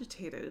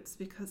agitated? It's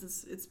because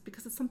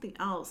it's something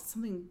else,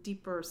 something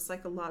deeper,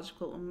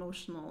 psychological,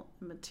 emotional,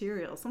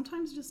 material.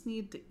 Sometimes you just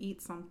need to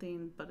eat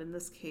something, but in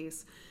this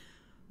case,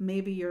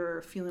 maybe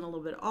you're feeling a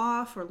little bit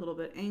off or a little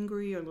bit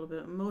angry or a little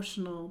bit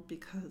emotional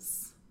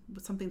because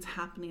something's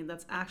happening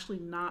that's actually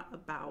not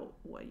about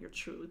what you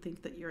truly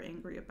think that you're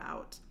angry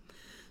about.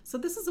 So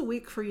this is a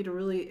week for you to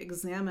really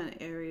examine,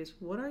 Aries.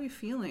 What are you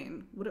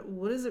feeling?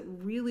 What is it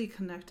really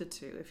connected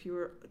to? If you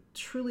were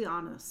truly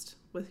honest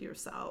with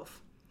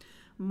yourself.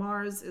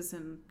 Mars is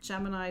in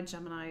Gemini.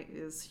 Gemini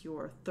is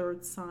your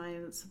third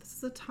sign. So this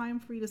is a time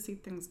for you to see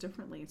things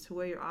differently, to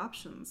weigh your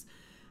options.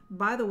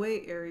 By the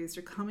way, Aries,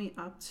 you're coming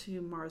up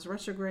to Mars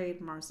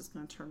retrograde. Mars is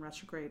going to turn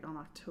retrograde on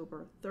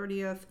October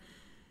 30th.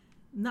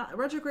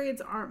 Retrogrades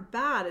aren't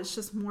bad. It's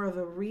just more of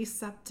a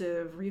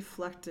receptive,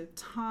 reflective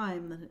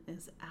time than it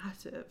is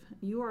active.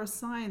 You are a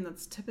sign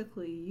that's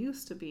typically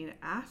used to being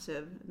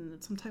active,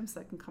 and sometimes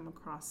that can come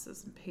across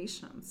as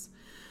impatience.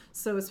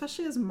 So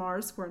especially as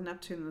Mars square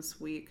Neptune this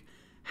week,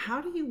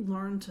 how do you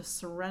learn to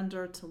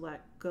surrender, to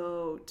let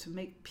go, to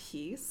make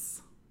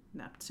peace,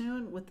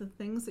 Neptune, with the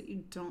things that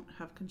you don't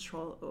have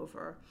control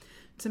over?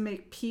 to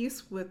make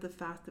peace with the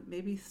fact that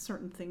maybe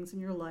certain things in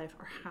your life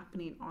are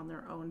happening on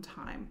their own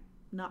time,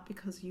 not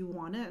because you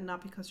want it and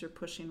not because you're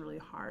pushing really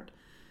hard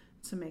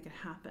to make it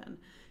happen.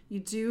 You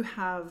do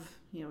have,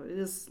 it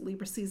is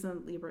Libra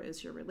season. Libra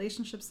is your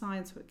relationship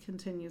sign, so it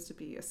continues to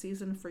be a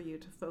season for you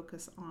to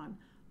focus on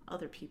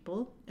other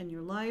people in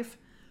your life.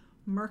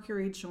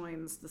 Mercury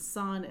joins the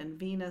Sun and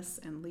Venus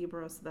and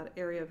Libra, so that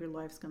area of your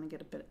life is going to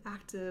get a bit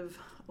active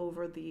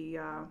over the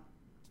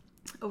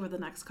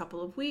next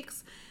couple of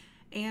weeks.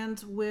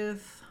 And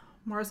with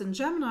Mars in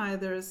Gemini,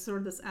 there's sort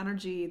of this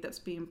energy that's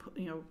being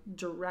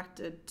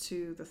directed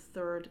to the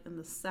 3rd and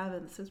the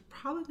 7th. So it's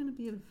probably going to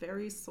be a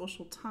very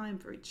social time,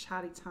 very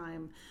chatty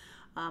time,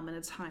 and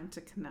a time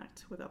to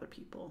connect with other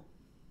people.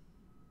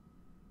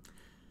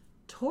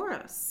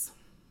 Taurus.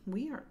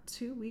 We are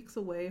 2 weeks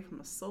away from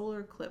a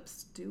solar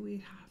eclipse. Do we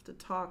have to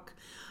talk?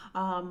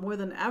 More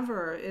than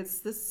ever,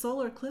 this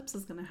solar eclipse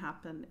is going to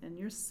happen in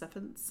your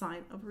 7th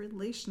sign of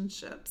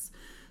relationships.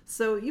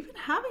 So you've been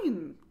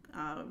having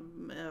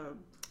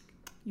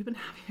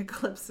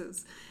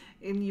eclipses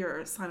in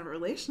your sign of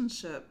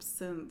relationship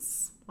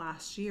since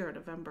last year,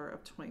 November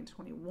of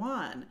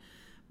 2021.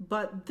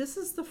 But this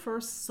is the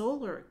first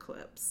solar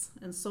eclipse,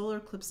 and solar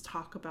eclipse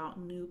talk about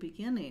new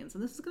beginnings.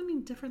 And this is going to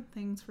mean different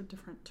things for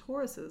different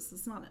Tauruses.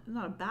 It's not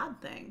a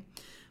bad thing,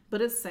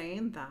 but it's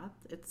saying that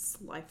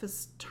life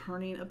is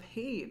turning a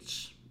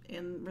page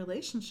in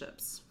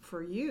relationships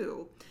for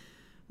you.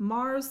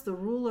 Mars, the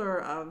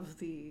ruler of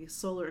the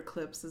solar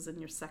eclipse, is in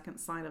your 2nd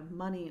sign of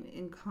money and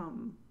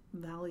income,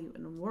 value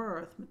and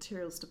worth,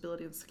 material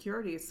stability and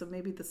security. So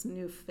maybe this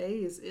new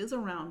phase is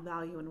around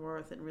value and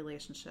worth in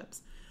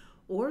relationships,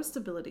 or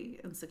stability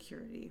and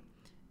security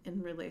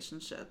in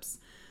relationships.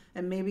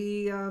 And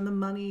maybe the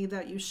money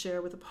that you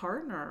share with a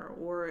partner,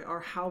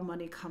 or how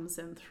money comes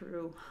in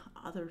through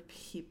other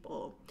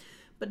people.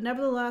 But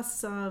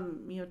nevertheless,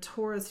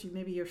 Taurus,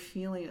 maybe you're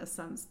feeling a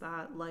sense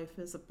that life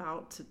is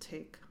about to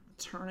take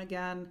a turn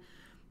again.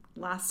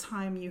 Last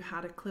time you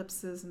had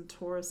eclipses in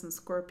Taurus and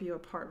Scorpio,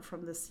 apart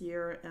from this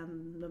year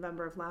and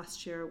November of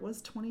last year,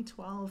 was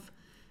 2012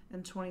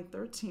 and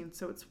 2013.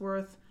 So it's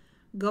worth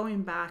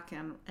going back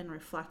and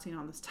reflecting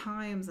on those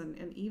times,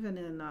 and even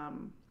in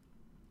end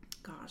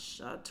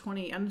of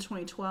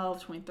 2012,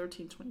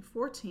 2013,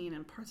 2014,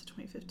 and parts of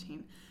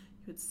 2015,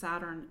 you had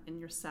Saturn in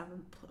your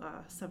seventh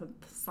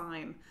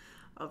sign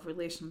of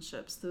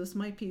relationships. Those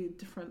might be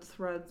different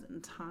threads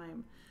in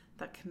time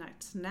that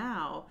connect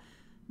now.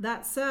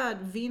 That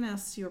said,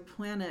 Venus, your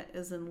planet,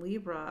 is in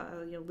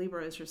Libra.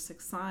 Libra is your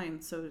 6th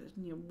sign. So,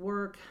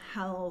 work,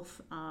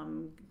 health,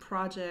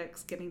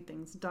 projects, getting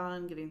things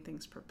done, getting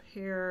things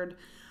prepared.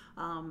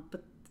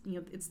 But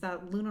it's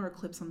that lunar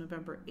eclipse on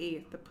November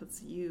 8th that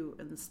puts you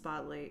in the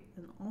spotlight,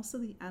 and also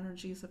the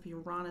energies of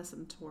Uranus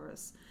and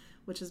Taurus,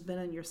 which has been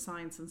in your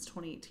sign since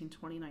 2018,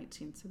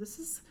 2019. So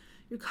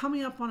you're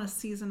coming up on a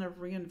season of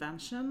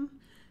reinvention.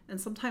 And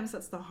sometimes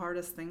that's the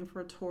hardest thing for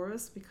a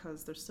Taurus,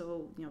 because they're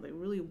so, they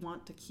really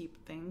want to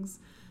keep things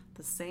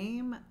the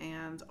same.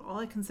 And all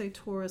I can say,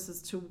 Taurus,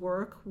 is to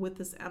work with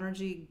this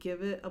energy,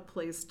 give it a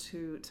place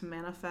to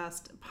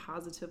manifest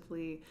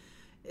positively.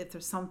 If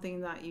there's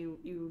something that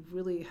you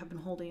really have been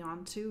holding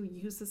on to,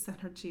 use this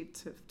energy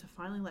to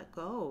finally let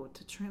go,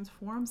 to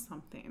transform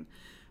something.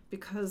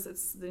 Because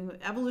it's the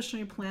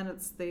evolutionary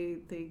planets, they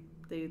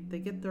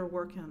get their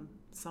work in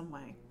some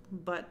way.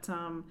 But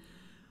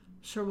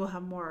sure, we'll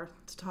have more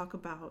to talk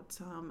about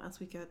as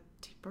we get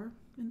deeper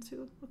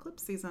into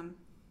eclipse season.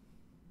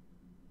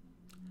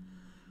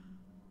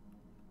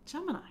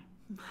 Gemini.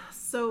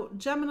 So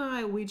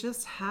Gemini, we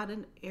just had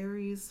an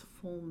Aries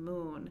full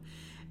moon.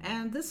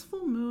 And this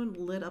full moon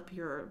lit up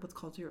what's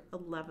called your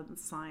 11th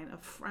sign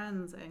of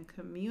friends and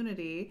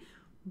community,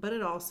 but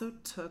it also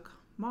took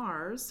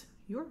Mars,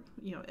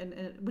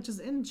 which is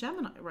in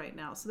Gemini right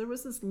now. So there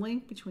was this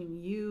link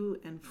between you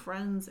and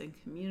friends and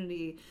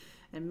community.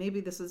 And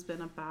maybe this has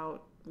been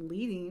about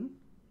leading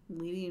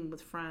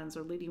with friends,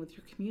 or leading with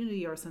your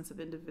community, or a sense of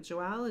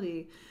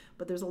individuality.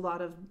 But there's a lot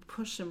of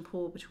push and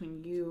pull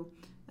between you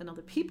and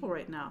other people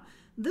right now.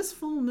 This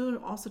full moon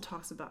also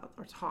talked,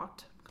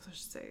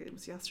 it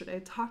was yesterday,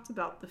 talked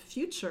about the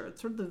future.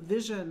 It's sort of the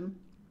vision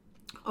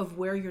of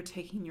where you're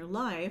taking your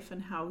life,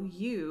 and how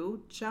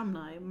you,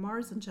 Gemini,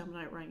 Mars and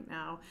Gemini right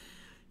now,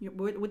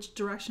 which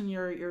direction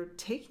you're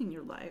taking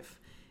your life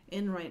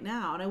in right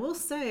now. And I will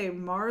say,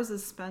 Mars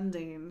is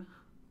spending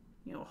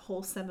a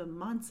whole 7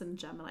 months in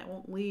Gemini. I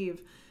won't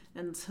leave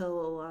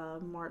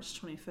until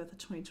March 25th of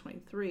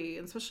 2023,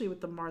 and especially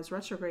with the Mars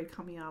retrograde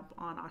coming up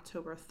on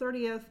October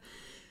 30th.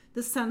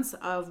 This sense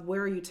of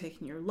where are you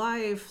taking your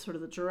life, sort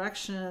of the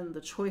direction,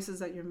 the choices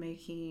that you're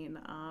making,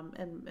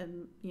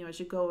 and as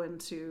you go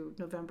into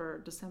November,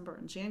 December,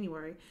 and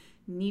January,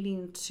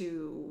 needing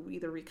to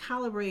either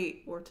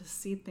recalibrate or to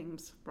see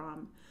things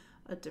from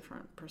a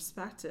different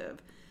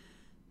perspective.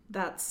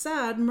 That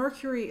said,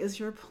 Mercury is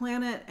your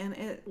planet, and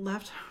it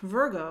left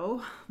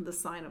Virgo, the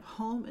sign of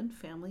home and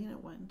family, and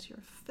it went into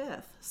your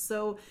 5th.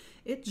 So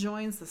it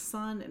joins the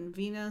Sun and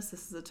Venus.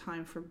 This is a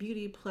time for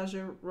beauty,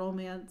 pleasure,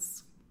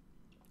 romance,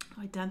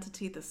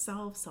 identity, the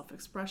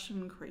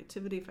self-expression,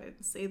 creativity, if I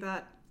didn't say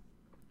that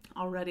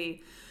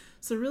already.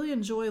 So really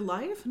enjoy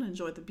life and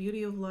enjoy the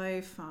beauty of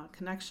life,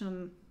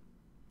 connection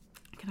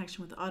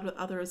with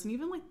others, and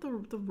even like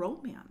the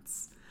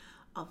romance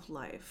of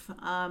life.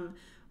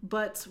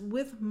 But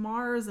with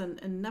Mars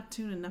and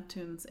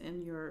Neptune's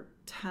in your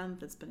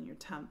 10th, it's been in your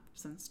 10th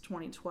since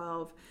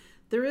 2012,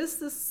 there is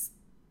this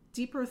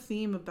deeper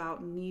theme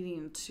about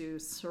needing to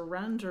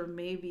surrender,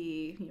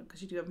 maybe,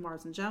 because you do have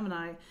Mars and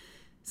Gemini,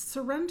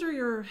 surrender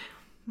your,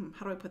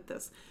 how do I put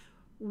this?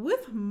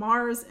 With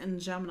Mars and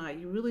Gemini,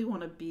 you really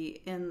want to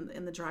be in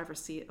the driver's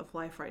seat of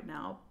life right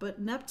now. But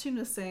Neptune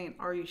is saying,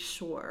 are you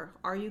sure?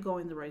 Are you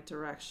going the right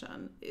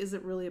direction? Is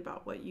it really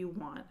about what you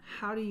want?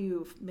 How do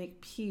you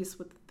make peace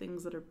with the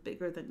things that are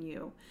bigger than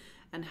you?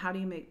 And how do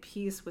you make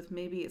peace with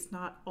maybe it's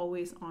not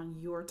always on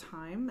your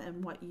time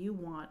and what you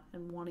want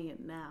and wanting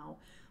it now?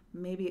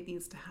 Maybe it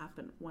needs to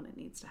happen when it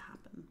needs to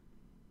happen.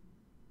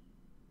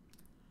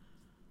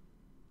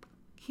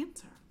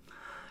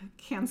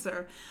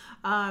 Cancer.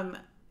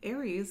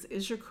 Aries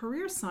is your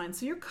career sign.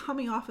 So you're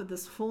coming off of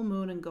this full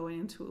moon and going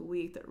into a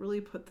week that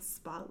really put the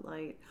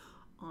spotlight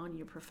on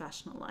your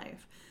professional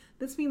life.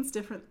 This means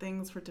different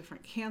things for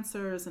different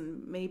cancers,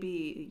 and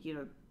maybe,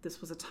 this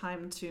was a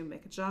time to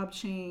make a job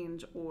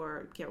change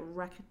or get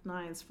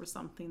recognized for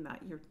something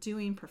that you're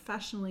doing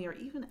professionally or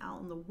even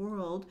out in the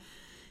world.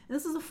 And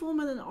this is a full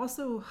moon that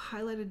also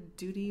highlighted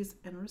duties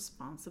and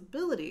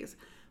responsibilities.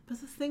 But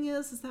the thing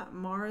is that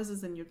Mars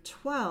is in your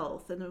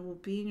 12th, and it will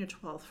be in your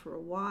 12th for a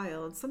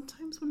while. And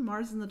sometimes when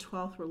Mars is in the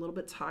 12th, we're a little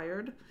bit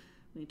tired.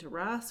 We need to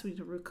rest, we need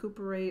to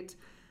recuperate.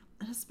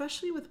 And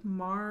especially with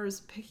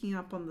Mars picking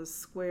up on the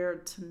square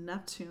to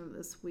Neptune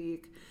this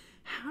week,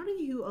 how do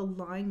you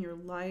align your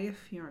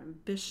life, your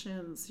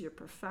ambitions, your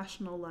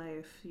professional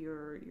life,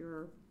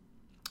 the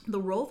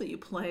role that you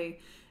play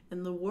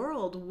in the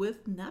world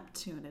with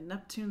Neptune? And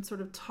Neptune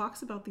sort of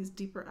talks about these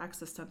deeper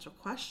existential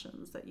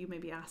questions that you may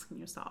be asking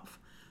yourself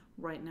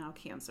right now,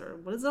 Cancer.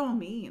 What does it all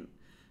mean?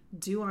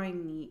 Do I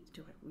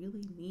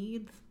really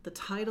need the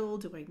title?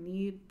 Do I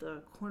need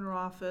the corner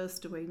office?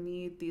 Do I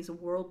need these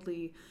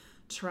worldly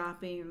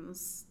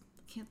trappings?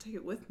 I can't take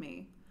it with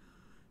me.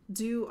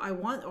 Do I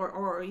want,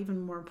 or even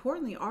more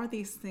importantly, are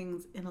these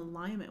things in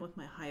alignment with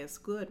my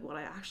highest good, what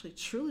I actually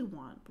truly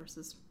want,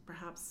 versus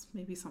perhaps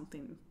maybe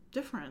something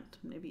different,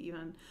 maybe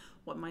even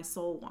what my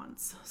soul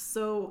wants?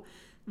 So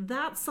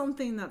that's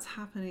something that's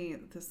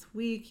happening this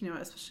week,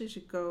 especially as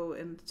you go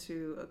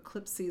into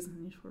eclipse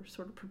season. You're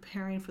sort of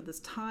preparing for this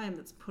time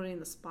that's putting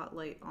the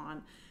spotlight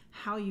on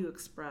how you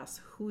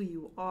express who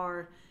you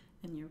are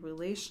and your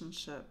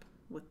relationship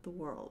with the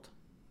world.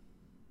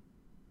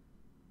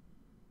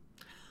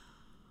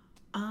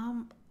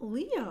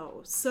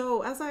 Leo.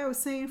 So as I was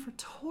saying, for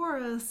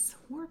Taurus,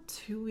 we're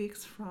 2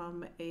 weeks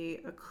from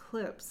a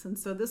eclipse. And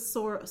so this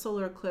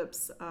solar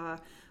eclipse,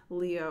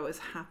 Leo, is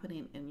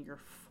happening in your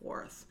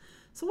 4th.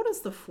 So what is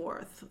the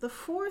 4th? The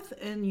 4th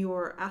in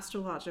your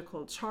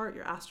astrological chart,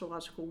 your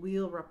astrological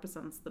wheel,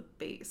 represents the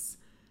base.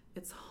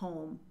 It's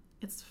home,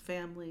 it's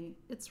family,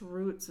 it's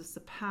roots, it's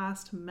the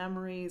past,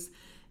 memories.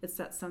 It's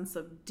that sense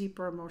of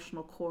deeper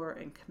emotional core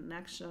and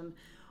connection.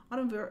 On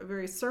a very,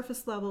 very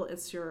surface level,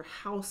 it's your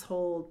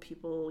household.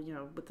 People,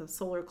 with the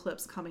solar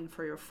eclipse coming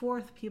for your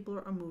 4th,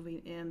 people are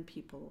moving in,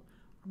 people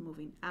are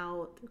moving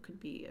out. There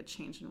could be a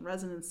change in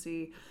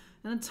residency,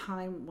 and a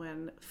time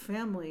when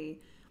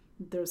family,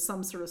 there's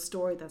some sort of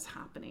story that's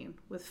happening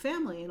with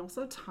family, and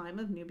also a time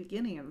of new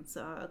beginnings.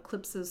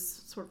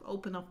 Eclipses sort of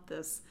open up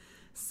this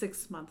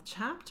 6-month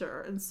chapter.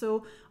 And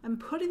so I'm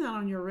putting that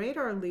on your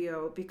radar,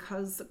 Leo,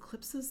 because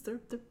eclipses, they're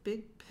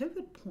big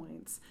pivot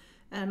points.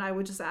 And I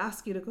would just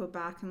ask you to go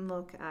back and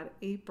look at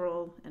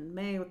April and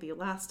May with the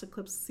last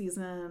eclipse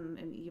season,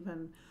 and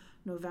even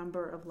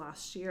November of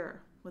last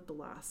year with the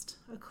last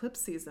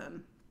eclipse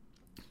season.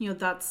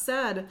 That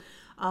said,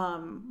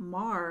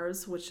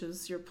 Mars, which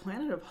is your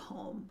planet of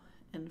home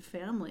and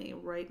family,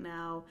 right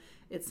now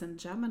it's in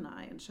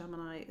Gemini, and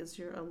Gemini is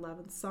your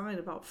 11th sign,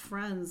 about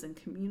friends and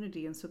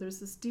community. And so there's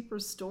this deeper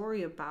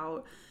story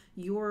about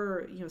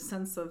your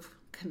sense of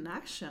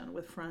connection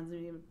with friends,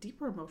 and even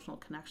deeper emotional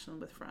connection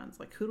with friends.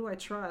 Like, who do I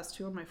trust?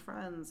 Who are my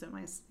friends? Am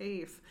I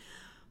safe?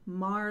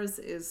 Mars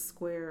is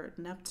square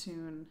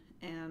Neptune,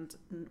 and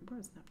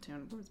where's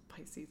Neptune? Where's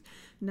Pisces?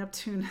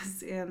 Neptune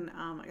is in,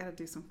 I gotta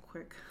do some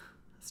quick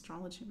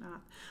astrology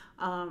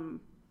math.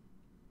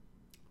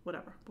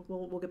 Whatever, but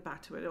we'll get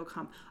back to it. It'll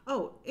come.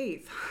 Oh,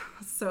 8th.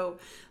 So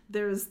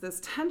there's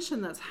this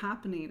tension that's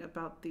happening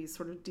about these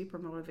sort of deeper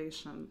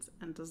motivations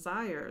and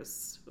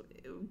desires,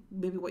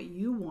 maybe what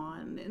you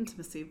want,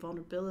 intimacy,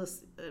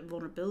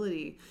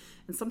 vulnerability,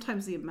 and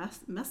sometimes the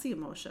messy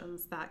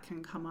emotions that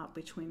can come up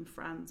between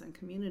friends and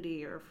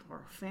community, or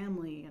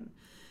family,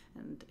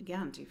 and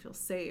again, do you feel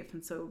safe?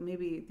 And so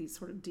maybe these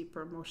sort of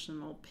deeper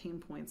emotional pain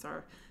points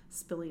are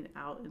spilling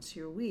out into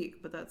your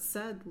week. But that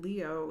said,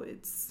 Leo,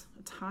 it's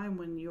a time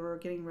when you're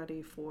getting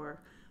ready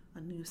for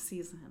a new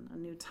season, a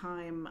new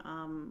time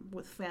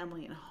with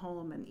family and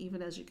home. And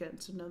even as you get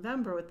into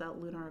November with that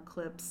lunar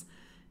eclipse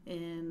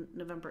in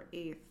November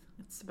 8th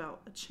It's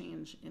about a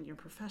change in your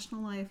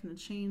professional life and a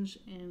change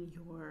in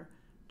your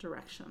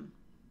direction.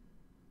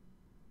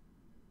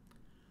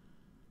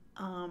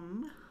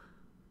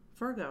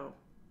 Virgo.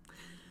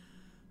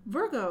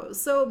 Virgo.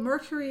 So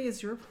Mercury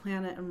is your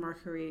planet, and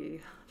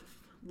Mercury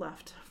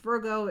left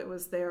Virgo. It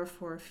was there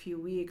for a few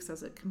weeks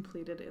as it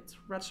completed its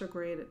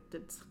retrograde. It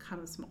did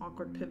kind of some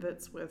awkward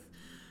pivots with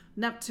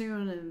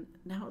Neptune, and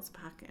now it's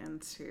back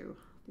into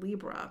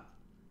Libra.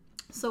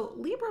 So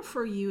Libra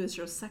for you is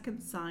your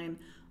second sign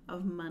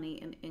of money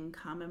and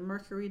income, and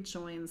Mercury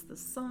joins the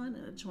Sun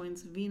and it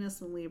joins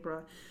Venus in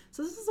Libra.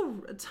 So this is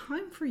a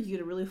time for you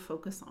to really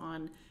focus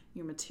on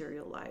your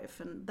material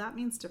life, and that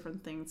means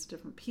different things to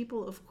different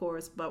people, of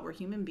course, but we're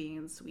human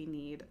beings. We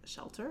need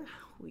shelter,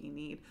 we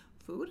need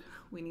food,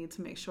 we need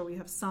to make sure we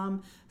have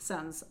some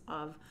sense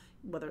of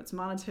whether it's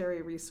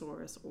monetary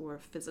resource or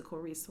physical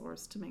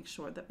resource to make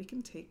sure that we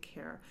can take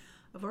care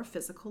of our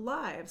physical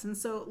lives. And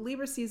so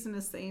Libra season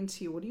is saying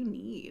to you, what do you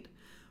need?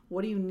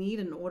 What do you need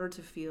in order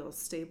to feel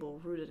stable,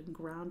 rooted, and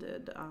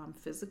grounded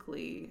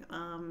physically?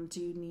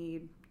 Do you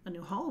need a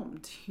new home?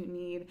 Do you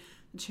need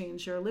to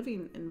change your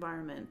living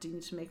environment? Do you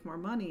need to make more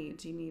money?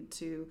 Do you need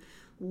to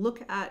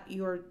look at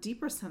your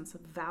deeper sense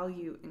of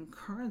value and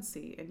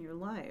currency in your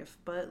life?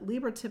 But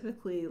Libra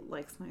typically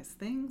likes nice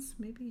things.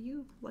 Maybe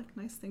you like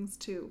nice things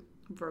too,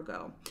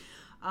 Virgo.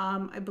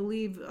 I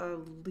believe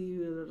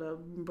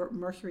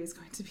Mercury is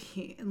going to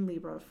be in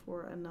Libra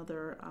for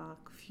another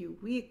few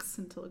weeks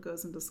until it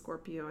goes into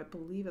Scorpio. I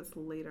believe it's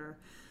later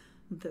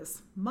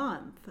this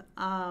month.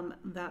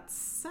 That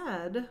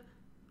said,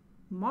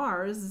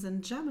 Mars is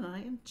in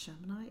Gemini, and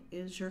Gemini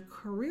is your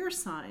career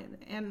sign.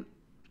 And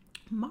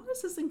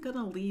Mars isn't going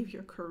to leave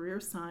your career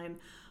sign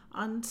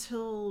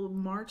until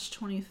March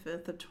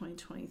 25th of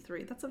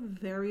 2023. That's a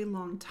very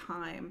long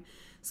time.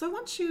 So I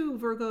want you,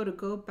 Virgo, to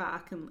go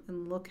back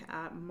and look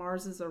at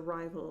Mars's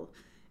arrival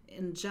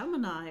in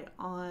Gemini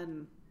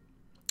on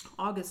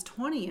August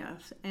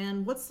 20th.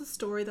 And what's the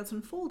story that's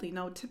unfolding?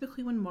 Now,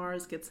 typically when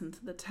Mars gets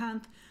into the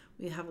 10th,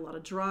 we have a lot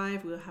of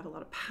drive, we have a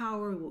lot of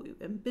power,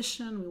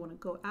 ambition, we want to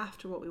go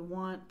after what we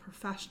want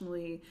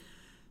professionally.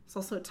 It's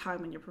also a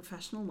time when your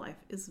professional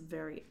life is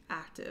very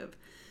active.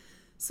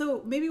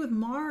 So maybe with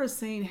Mars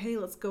saying, hey,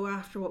 let's go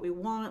after what we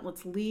want,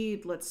 let's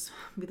lead, let's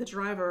be the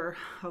driver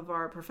of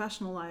our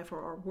professional life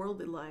or our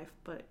worldly life,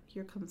 but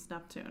here comes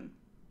Neptune.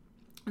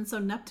 And so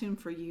Neptune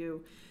for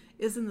you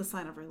is in the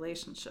sign of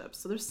relationships.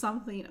 So there's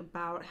something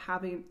about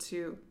having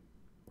to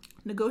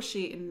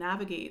negotiate and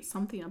navigate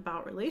something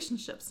about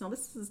relationships. Now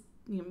this is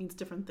means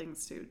different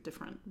things to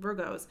different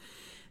Virgos.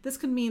 This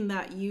could mean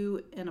that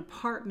you and a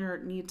partner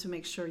need to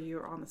make sure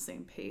you're on the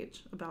same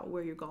page about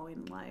where you're going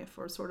in life,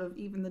 or sort of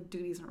even the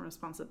duties and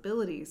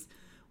responsibilities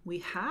we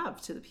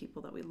have to the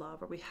people that we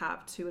love, or we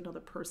have to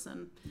another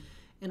person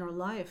in our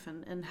life.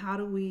 And how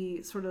do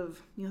we sort of,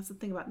 that's the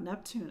thing about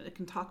Neptune. It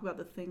can talk about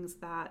the things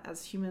that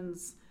as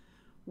humans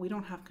we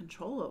don't have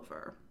control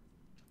over.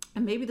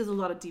 And maybe there's a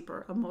lot of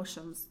deeper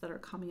emotions that are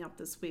coming up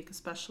this week,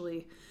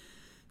 especially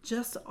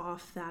just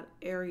off that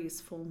Aries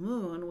full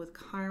moon with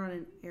Chiron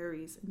and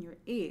Aries in your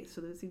 8th.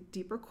 So there's these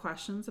deeper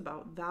questions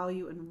about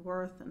value and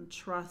worth and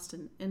trust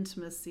and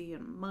intimacy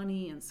and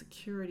money and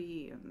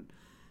security and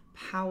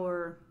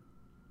power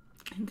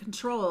and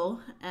control.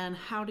 And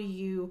how do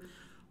you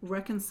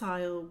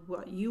reconcile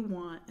what you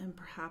want and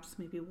perhaps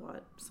maybe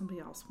what somebody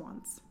else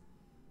wants?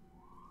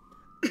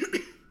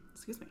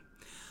 Excuse me.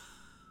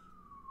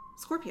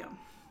 Scorpio.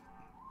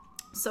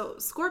 So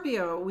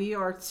Scorpio, we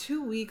are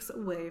 2 weeks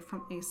away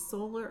from a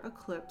solar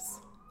eclipse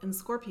in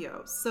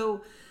Scorpio.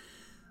 So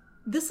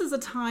this is a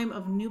time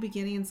of new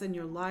beginnings in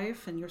your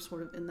life, and you're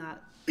sort of in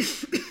that,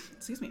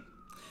 excuse me,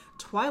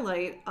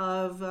 twilight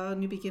of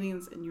new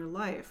beginnings in your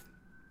life.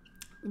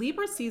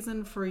 Libra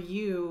season for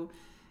you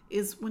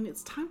is when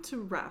it's time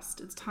to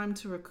rest, it's time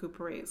to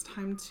recuperate, it's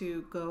time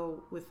to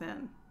go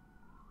within.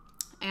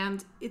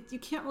 And you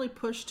can't really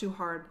push too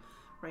hard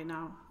right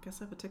now. I guess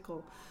I have a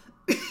tickle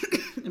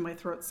in my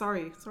throat.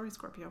 Sorry,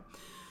 Scorpio.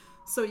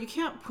 So you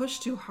can't push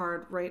too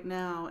hard right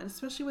now, and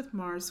especially with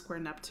Mars square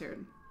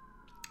Neptune.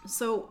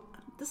 So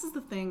this is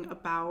the thing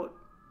about,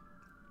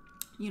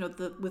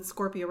 with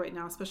Scorpio right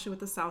now, especially with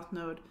the South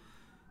Node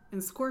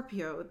in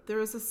Scorpio, there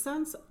is a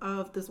sense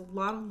of there's a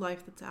lot of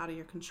life that's out of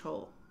your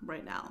control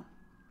right now.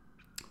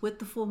 With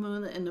the full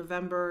moon in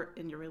November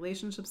in your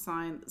relationship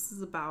sign, this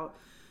is about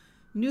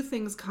new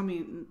things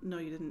coming. No,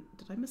 you didn't.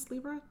 Did I miss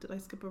Libra? Did I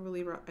skip over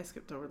Libra? I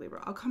skipped over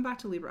Libra. I'll come back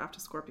to Libra after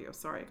Scorpio.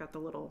 Sorry, I got the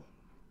little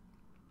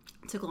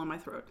tickle on my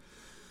throat.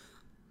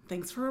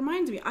 Thanks for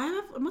reminding me.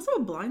 I must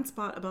have a blind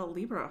spot about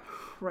Libra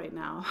right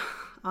now.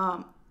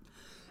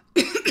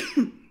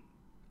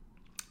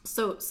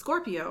 So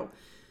Scorpio,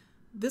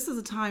 this is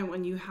a time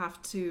when you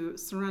have to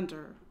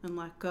surrender and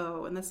let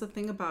go. And that's the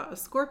thing about a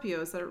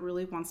Scorpio, is that it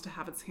really wants to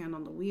have its hand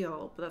on the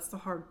wheel. But that's the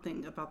hard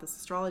thing about this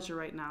astrology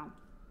right now,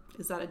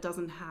 is that it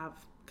doesn't have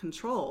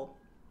control.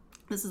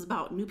 This is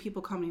about new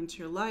people coming into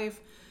your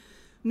life,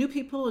 new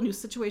people and new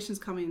situations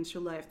coming into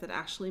your life that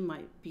actually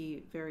might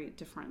be very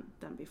different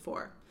than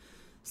before.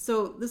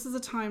 So this is a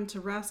time to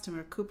rest and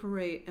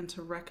recuperate and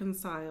to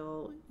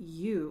reconcile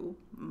you,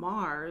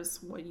 Mars,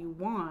 what you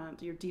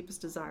want, your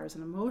deepest desires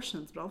and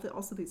emotions, but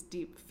also these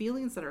deep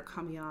feelings that are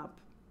coming up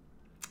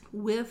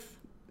with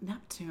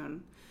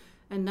Neptune.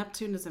 And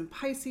Neptune is in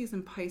Pisces,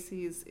 and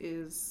Pisces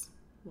is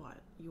what?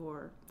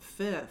 Your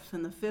fifth.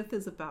 And the fifth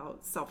is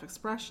about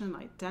self-expression,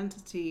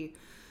 identity,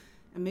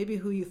 and maybe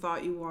who you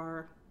thought you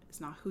are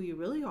is not who you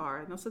really are.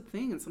 And that's the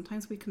thing. And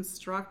sometimes we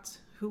construct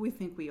who we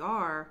think we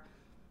are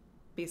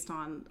based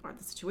on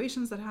the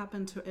situations that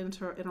happen to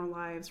enter in our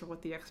lives or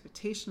what the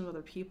expectation of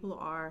other people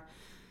are.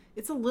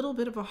 It's a little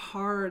bit of a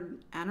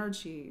hard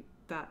energy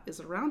that is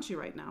around you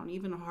right now, and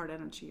even a hard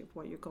energy of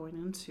what you're going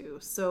into.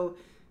 So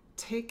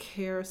take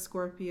care,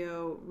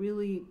 Scorpio.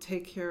 Really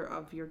take care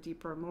of your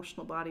deeper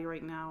emotional body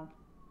right now.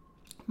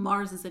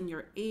 Mars is in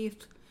your 8th.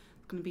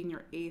 It's going to be in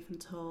your 8th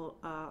until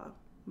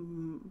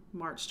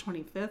March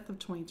 25th of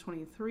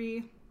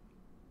 2023.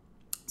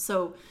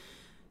 So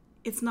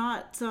it's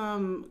not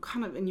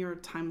kind of in your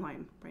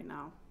timeline right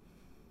now.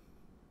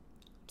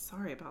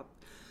 Sorry about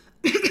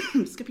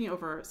skipping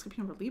over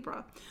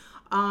Libra.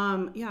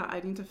 Yeah,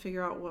 I need to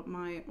figure out what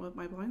my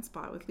blind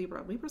spot with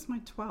Libra. Libra's my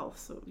 12th,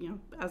 so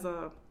as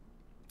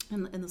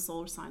in the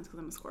solar signs, because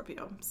I'm a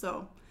Scorpio.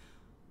 So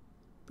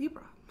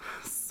Libra,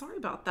 sorry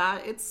about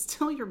that. It's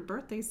still your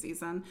birthday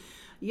season.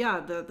 Yeah,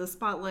 the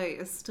spotlight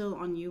is still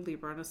on you,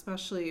 Libra, and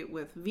especially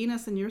with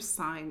Venus in your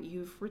sign,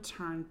 you've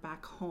returned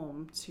back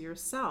home to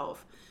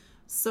yourself.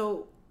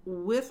 So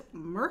with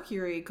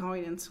Mercury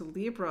going into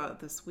Libra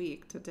this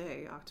week,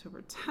 today,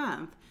 October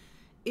 10th,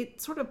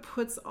 it sort of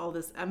puts all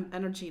this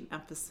energy and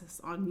emphasis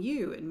on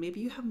you. And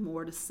maybe you have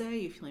more to say,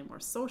 you're feeling more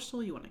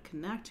social, you want to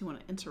connect, you want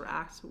to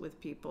interact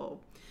with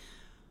people.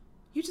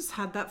 You just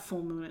had that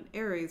full moon in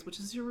Aries, which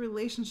is your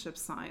relationship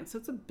sign. So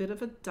it's a bit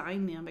of a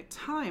dynamic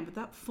time, but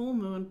that full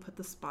moon put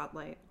the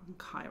spotlight on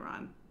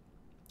Chiron.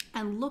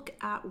 And look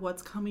at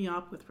what's coming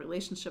up with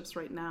relationships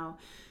right now,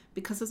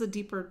 because there's a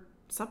deeper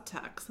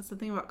subtext. That's the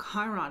thing about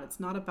Chiron. It's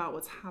not about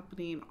what's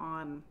happening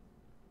on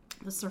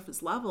the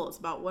surface level. It's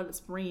about what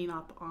it's bringing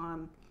up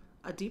on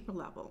a deeper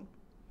level.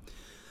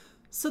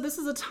 So this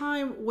is a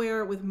time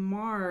where with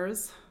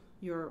Mars,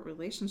 your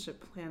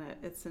relationship planet,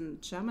 it's in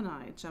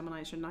Gemini.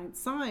 Gemini is your 9th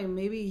sign.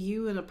 Maybe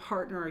you and a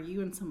partner or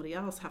you and somebody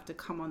else have to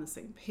come on the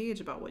same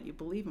page about what you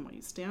believe and what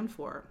you stand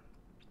for.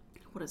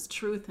 What is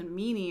truth and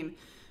meaning?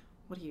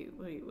 What's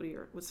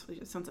your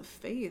sense of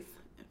faith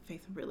in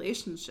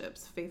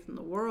relationships, faith in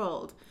the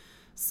world?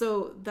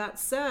 So that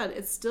said,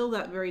 it's still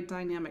that very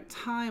dynamic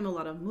time, a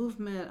lot of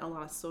movement, a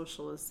lot of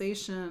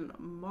socialization.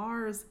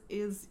 Mars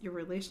is your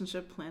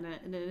relationship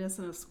planet, and it is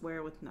in a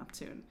square with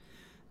Neptune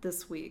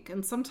this week.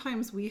 And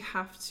sometimes we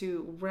have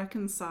to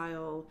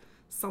reconcile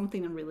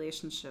something in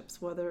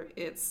relationships, whether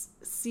it's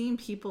seeing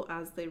people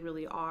as they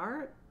really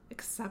are,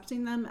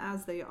 accepting them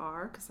as they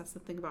are, because that's the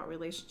thing about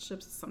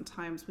relationships.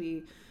 Sometimes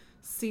we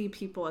see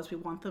people as we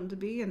want them to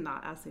be and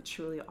not as they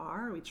truly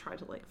are. We try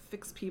to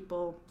fix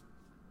people.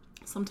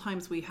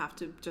 Sometimes we have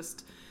to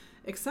just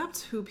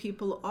accept who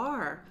people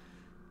are.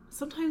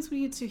 Sometimes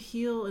we need to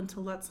heal and to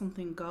let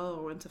something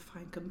go and to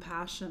find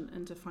compassion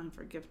and to find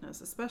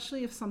forgiveness,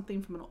 especially if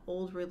something from an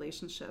old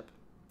relationship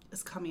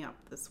is coming up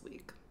this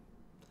week.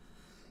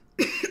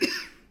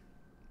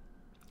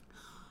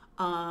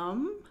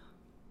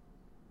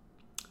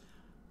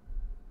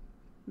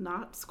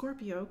 Not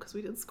Scorpio, because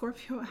we did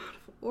Scorpio out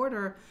of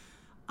order.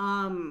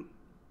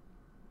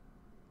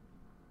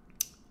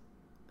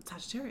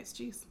 Sagittarius,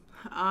 geez.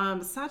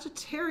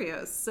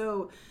 Sagittarius.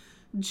 So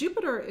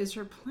Jupiter is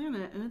your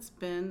planet, and it's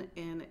been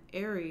in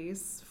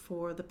Aries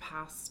for the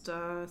past,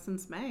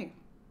 since May.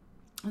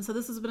 And so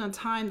this has been a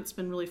time that's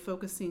been really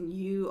focusing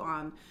you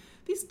on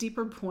these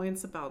deeper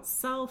points about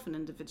self and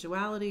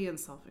individuality and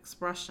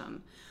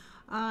self-expression.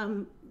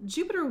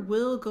 Jupiter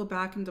will go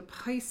back into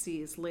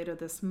Pisces later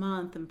this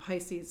month, and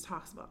Pisces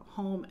talks about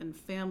home and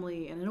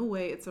family, and in a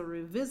way it's a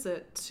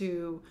revisit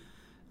to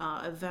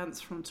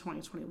events from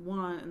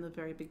 2021 and the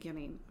very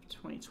beginning of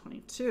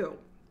 2022.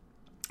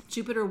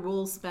 Jupiter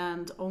will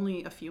spend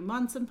only a few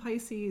months in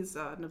Pisces,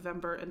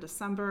 November and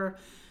December,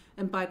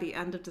 and by the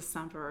end of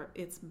December,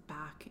 it's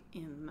back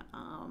into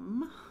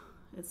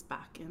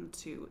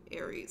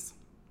Aries.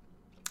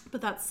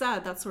 But that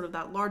said, that's sort of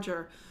that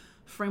larger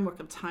framework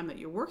of time that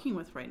you're working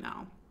with right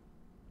now.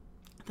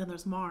 Then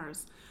there's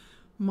Mars.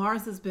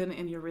 Mars has been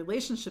in your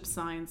relationship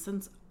sign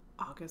since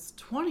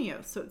August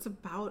 20th. So it's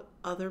about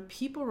other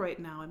people right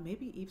now, and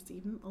maybe it's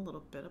even a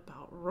little bit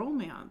about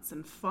romance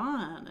and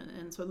fun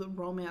and sort of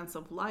the romance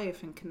of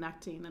life and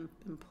connecting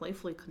and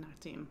playfully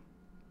connecting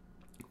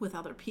with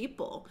other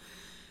people.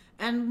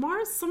 And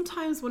Mars,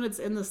 sometimes when it's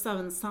in the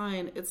 7th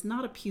sign, it's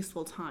not a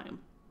peaceful time.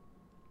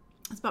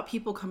 It's about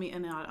people coming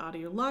in and out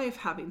of your life,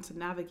 having to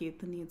navigate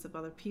the needs of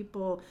other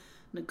people,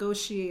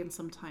 negotiate, and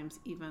sometimes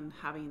even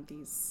having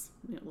these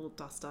little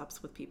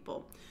dust-ups with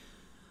people.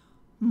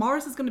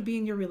 Mars is going to be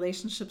in your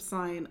relationship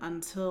sign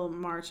until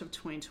March of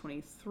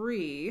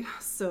 2023.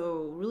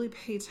 So really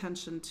pay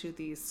attention to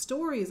these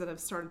stories that have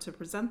started to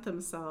present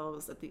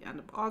themselves at the end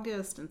of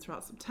August and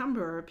throughout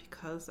September,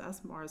 because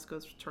as Mars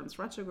turns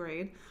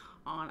retrograde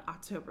on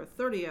October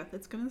 30th,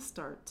 it's going to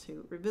start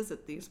to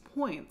revisit these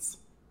points.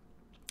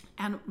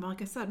 And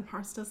like I said,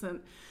 Mars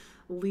doesn't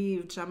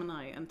leave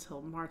Gemini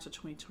until March of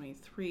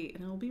 2023,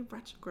 and it'll be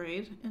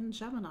retrograde in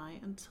Gemini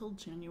until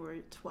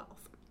January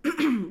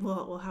 12th.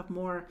 We'll have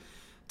more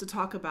to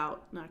talk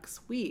about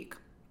next week.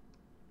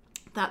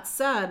 That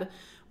said,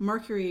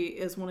 Mercury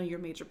is one of your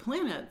major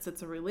planets.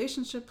 It's a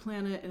relationship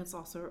planet, and it's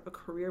also a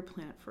career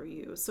planet for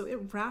you. So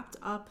it wrapped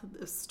up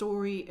the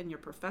story in your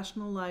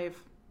professional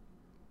life,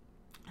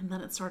 and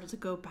then it started to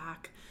go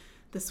back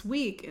this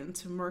week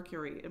into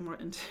Mercury and more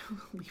into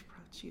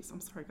Libra. Jeez,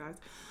 I'm sorry, guys.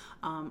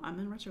 I'm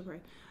in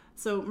retrograde.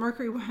 So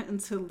Mercury went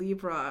into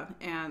Libra,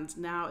 and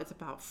now it's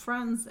about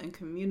friends and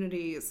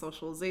community,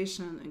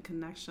 socialization and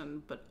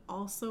connection, but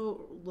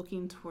also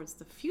looking towards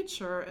the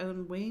future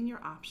and weighing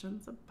your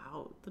options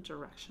about the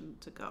direction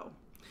to go.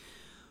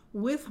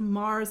 With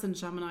Mars and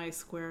Gemini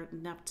square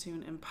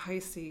Neptune and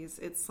Pisces,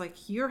 it's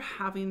like you're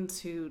having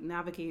to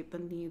navigate the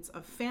needs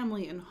of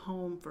family and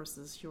home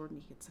versus your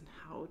needs. And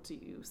how do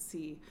you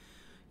see,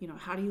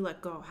 how do you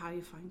let go? How do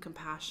you find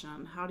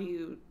compassion? How do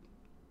you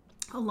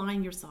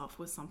align yourself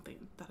with something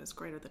that is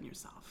greater than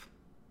yourself?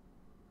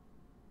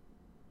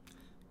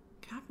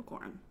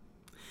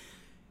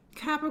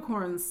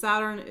 Capricorn,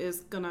 Saturn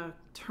is going to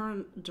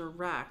turn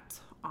direct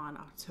on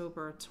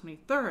October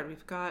 23rd.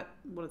 We've got,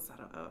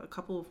 a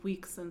couple of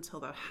weeks until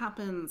that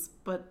happens,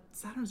 but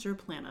Saturn's your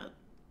planet.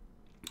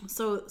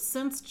 So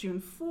since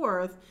June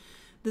 4th,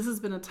 this has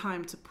been a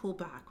time to pull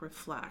back,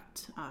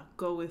 reflect,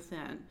 go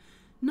within.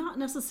 Not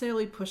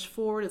necessarily push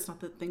forward. It's not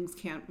that things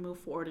can't move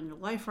forward in your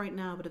life right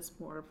now, but it's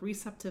more of a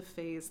receptive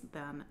phase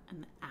than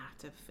an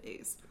active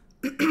phase.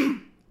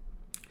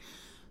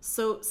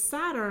 So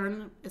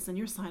Saturn is in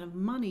your sign of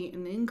money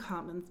and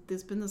income, and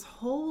there's been this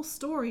whole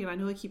story, and I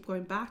know I keep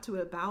going back to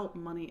it, about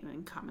money and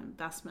income,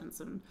 investments,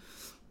 and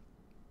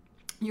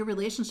your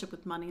relationship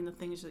with money and the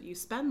things that you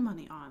spend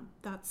money on.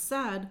 That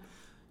said,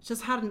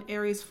 just had an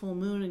Aries full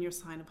moon in your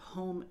sign of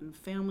home and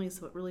family,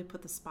 so it really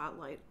put the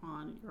spotlight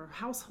on your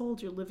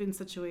household, your living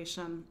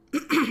situation,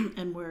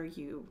 and where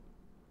you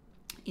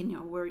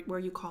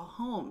call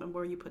home and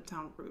where you put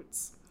down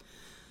roots.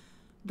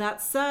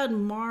 That said,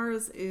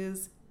 Mars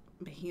is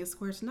making a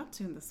square to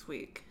Neptune this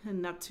week,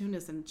 and Neptune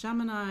is in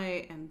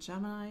Gemini, and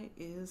Gemini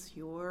is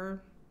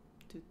your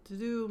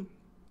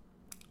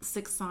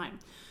sixth sign.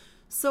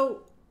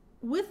 So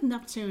with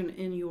Neptune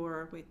in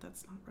your,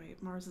 that's not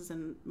right. Mars is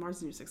in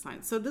your sixth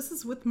sign. So this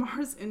is with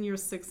Mars in your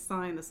sixth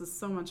sign. This is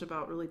so much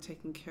about really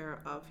taking care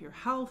of your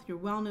health, your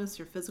wellness,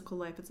 your physical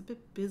life. It's a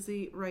bit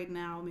busy right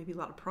now. Maybe a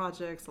lot of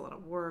projects, a lot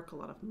of work, a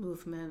lot of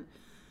movement.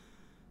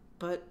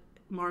 But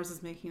Mars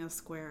is making a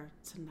square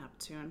to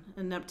Neptune,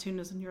 and Neptune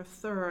is in your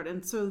third.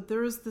 And so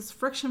there's this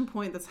friction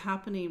point that's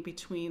happening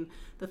between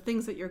the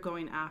things that you're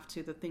going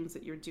after, the things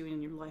that you're doing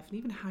in your life, and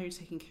even how you're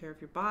taking care of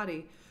your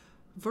body,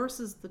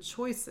 versus the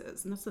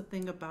choices. And that's the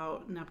thing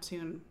about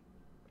Neptune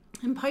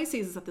and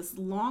Pisces, is that this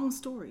long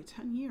story,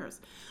 10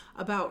 years,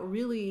 about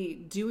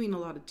really doing a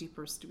lot of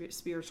deeper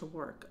spiritual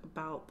work,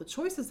 about the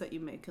choices that you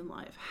make in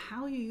life,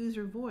 how you use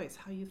your voice,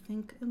 how you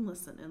think and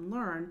listen and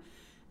learn,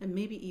 and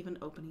maybe even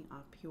opening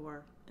up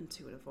your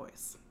intuitive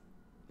voice.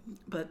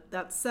 But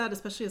that said,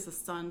 especially as the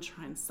sun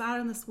trines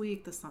Saturn this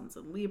week, the sun's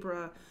in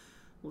Libra.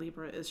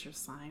 Libra is your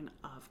sign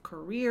of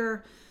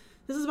career.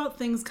 This is about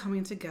things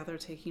coming together,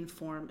 taking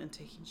form, and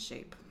taking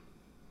shape.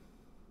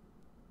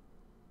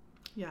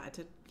 Yeah, I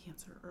did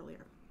Cancer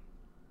earlier.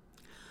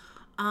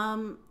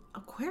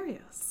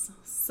 Aquarius.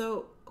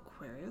 So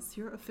Aquarius,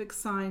 you're a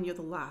fixed sign. You're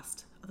the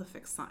last of the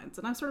fixed signs.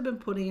 And I've sort of been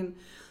putting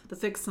the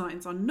fixed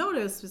signs on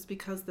notice just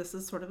because this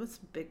is sort of a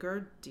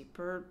bigger,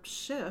 deeper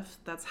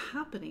shift that's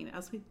happening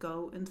as we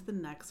go into the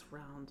next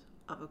round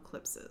of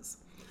eclipses.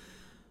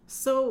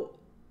 So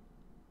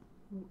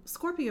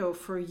Scorpio,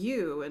 for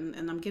you, and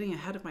I'm getting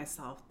ahead of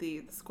myself,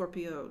 the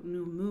Scorpio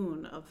new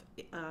moon of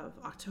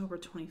October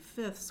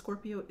 25th,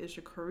 Scorpio is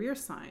your career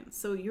sign.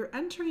 So you're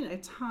entering a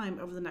time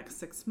over the next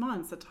 6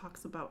 months that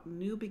talks about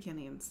new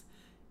beginnings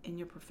in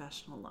your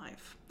professional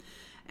life.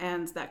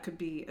 And that could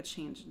be a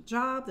change in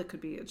job, that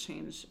could be a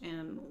change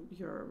in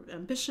your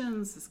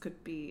ambitions, this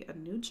could be a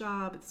new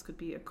job, this could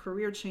be a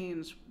career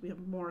change. We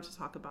have more to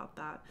talk about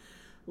that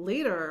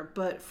later.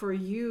 But for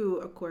you,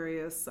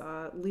 Aquarius,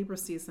 Libra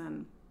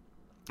season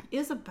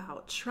is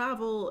about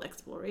travel,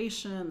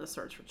 exploration, the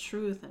search for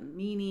truth and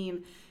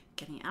meaning,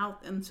 getting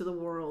out into the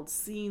world,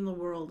 seeing the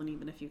world, and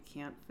even if you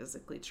can't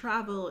physically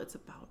travel, it's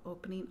about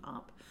opening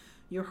up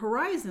your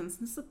horizons.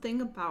 And this is the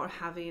thing about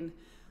having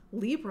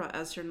Libra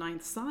as your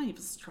ninth sign. You have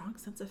a strong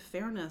sense of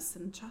fairness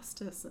and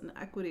justice and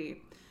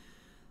equity.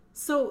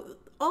 So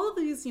all of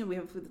these, we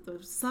have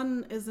the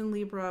Sun is in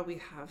Libra,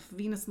 we have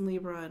Venus in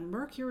Libra, and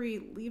Mercury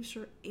leaves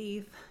your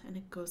eighth and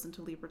it goes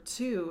into Libra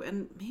too.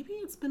 And maybe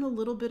it's been a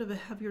little bit of a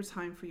heavier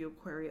time for you,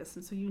 Aquarius,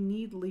 and so you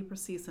need Libra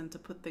season to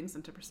put things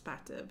into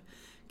perspective,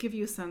 give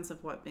you a sense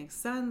of what makes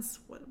sense,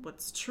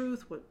 what's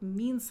truth, what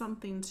means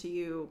something to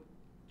you,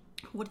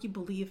 what you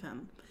believe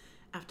in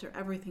after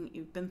everything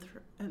you've been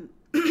through. And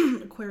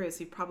Aquarius,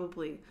 you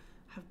probably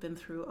have been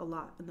through a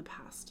lot in the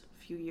past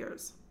few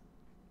years.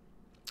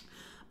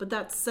 But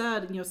that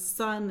said,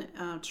 Sun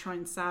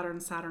trine Saturn.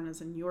 Saturn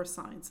is in your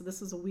sign. So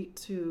this is a week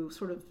to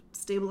sort of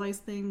stabilize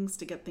things,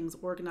 to get things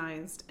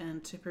organized,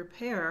 and to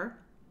prepare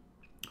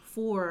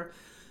for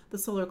the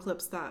solar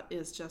eclipse that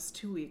is just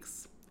 2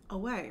 weeks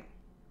away.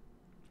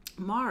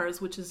 Mars,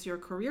 which is your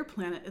career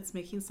planet, it's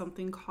making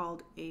something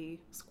called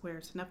a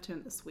square to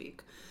Neptune this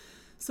week.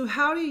 So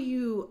how do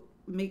you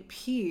make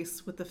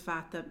peace with the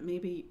fact that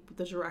maybe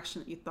the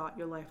direction that you thought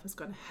your life was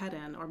going to head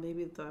in, or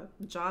maybe the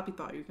job you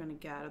thought you were going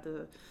to get,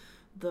 or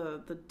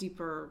the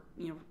deeper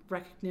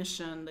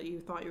recognition that you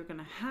thought you were going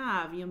to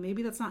have,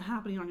 maybe that's not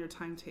happening on your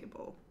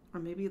timetable, or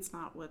maybe it's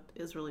not what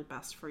is really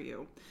best for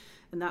you,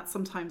 and that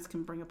sometimes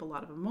can bring up a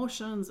lot of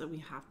emotions, and we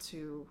have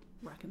to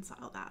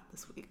reconcile that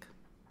this week.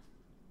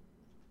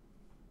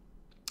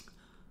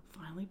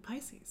 Finally,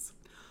 Pisces.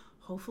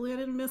 Hopefully I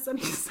didn't miss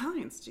any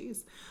signs.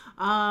 Jeez.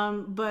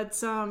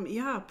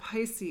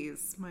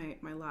 Pisces,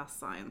 my last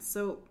sign.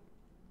 So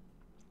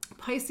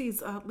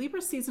Pisces,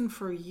 Libra season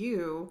for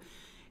you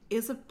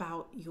is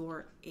about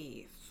your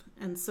eighth.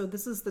 And so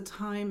this is the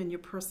time in your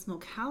personal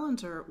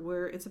calendar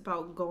where it's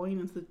about going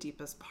into the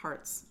deepest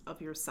parts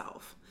of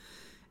yourself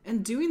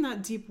and doing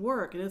that deep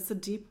work. And it's the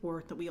deep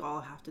work that we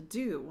all have to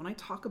do. When I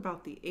talk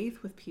about the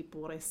eighth with people,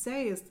 what I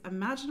say is,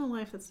 imagine a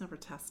life that's never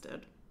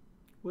tested.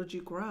 Would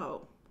you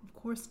grow? Of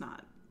course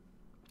not.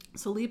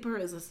 So Libra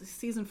is a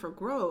season for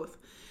growth,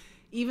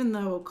 even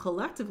though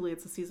collectively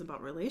it's a season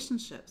about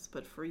relationships.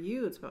 But for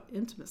you, it's about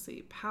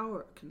intimacy,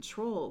 power,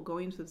 control,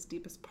 going to those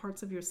deepest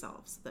parts of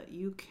yourself so that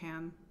you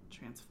can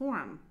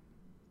transform.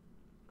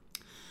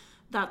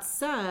 That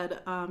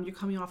said, you're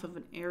coming off of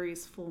an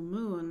Aries full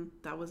moon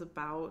that was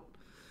about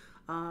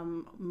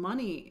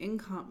money,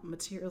 income,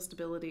 material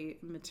stability,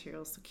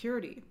 material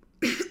security.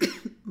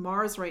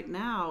 Mars right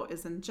now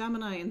is in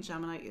Gemini, and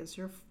Gemini is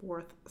your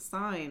fourth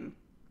sign.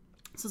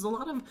 So there's a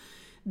lot of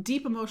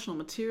deep emotional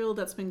material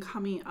that's been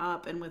coming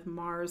up, and with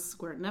Mars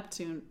square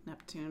Neptune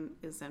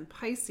is in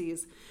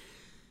Pisces,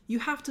 you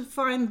have to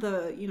find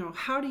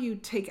how do you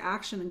take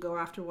action and go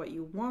after what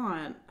you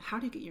want? How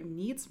do you get your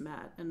needs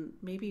met? And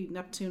maybe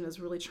Neptune is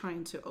really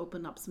trying to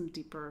open up some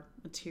deeper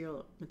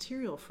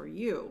material for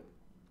you.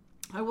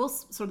 I will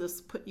sort of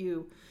put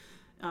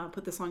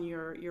this on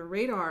your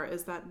radar,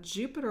 is that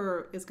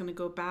Jupiter is going to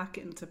go back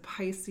into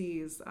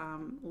Pisces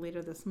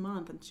later this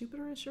month. And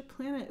Jupiter is your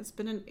planet. It's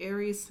been in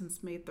Aries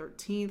since May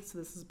 13th. So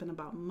this has been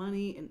about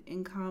money and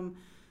income,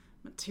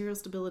 material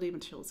stability,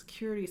 material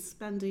security,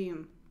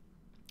 spending.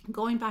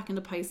 Going back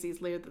into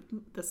Pisces later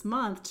this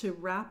month to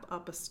wrap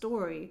up a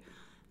story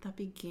that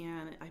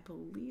began, I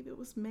believe it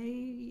was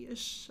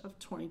May-ish of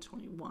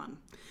 2021.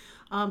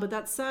 But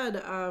that said,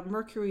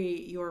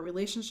 Mercury, your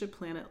relationship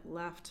planet,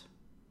 left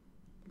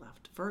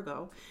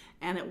Virgo,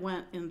 and it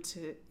went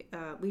into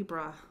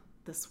Libra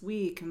this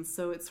week. And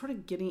so it's sort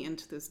of getting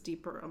into this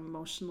deeper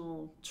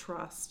emotional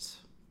trust,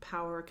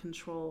 power,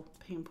 control,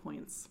 pain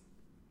points.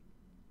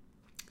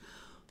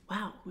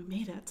 Wow, we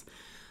made it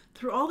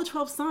through all the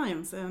 12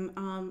 signs. And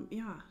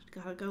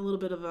got a little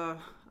bit of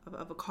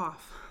a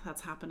cough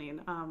that's happening.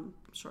 I'm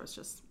sure it's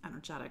just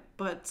energetic.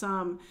 But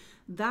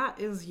that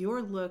is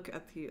your look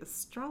at the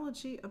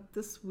astrology of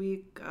this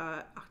week,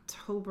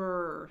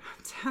 October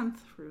 10th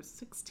through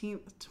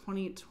 16th,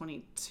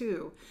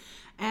 2022.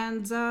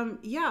 And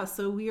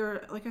so we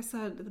are, like I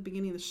said at the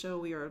beginning of the show,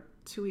 we are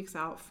 2 weeks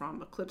out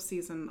from eclipse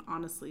season.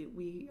 Honestly,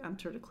 we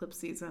entered eclipse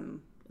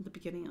season at the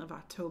beginning of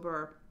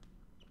October.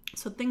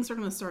 So things are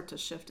going to start to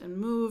shift and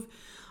move.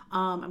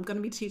 I'm going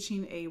to be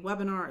teaching a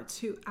webinar, a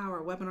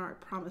 2-hour webinar. I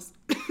promise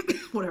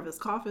whatever this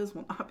cough is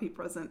will not be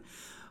present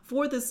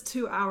for this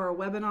 2-hour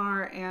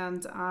webinar.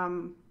 And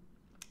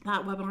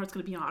that webinar is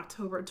going to be on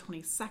October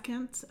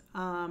 22nd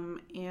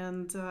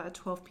at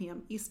 12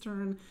 p.m.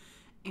 Eastern.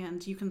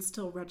 And you can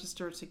still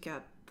register to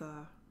get the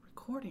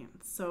recording.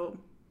 So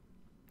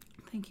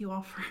thank you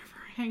all for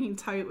hanging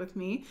tight with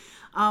me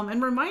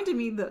and reminding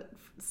me that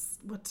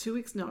 2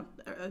 weeks ago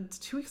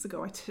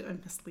I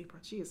missed Libra.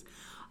 Jeez.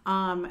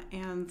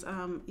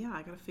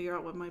 I got to figure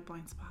out what my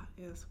blind spot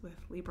is with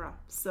Libra.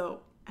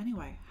 So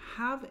anyway,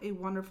 have a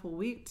wonderful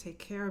week. Take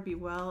care, be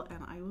well,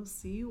 and I will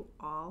see you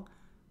all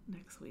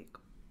next week.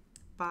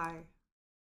 Bye.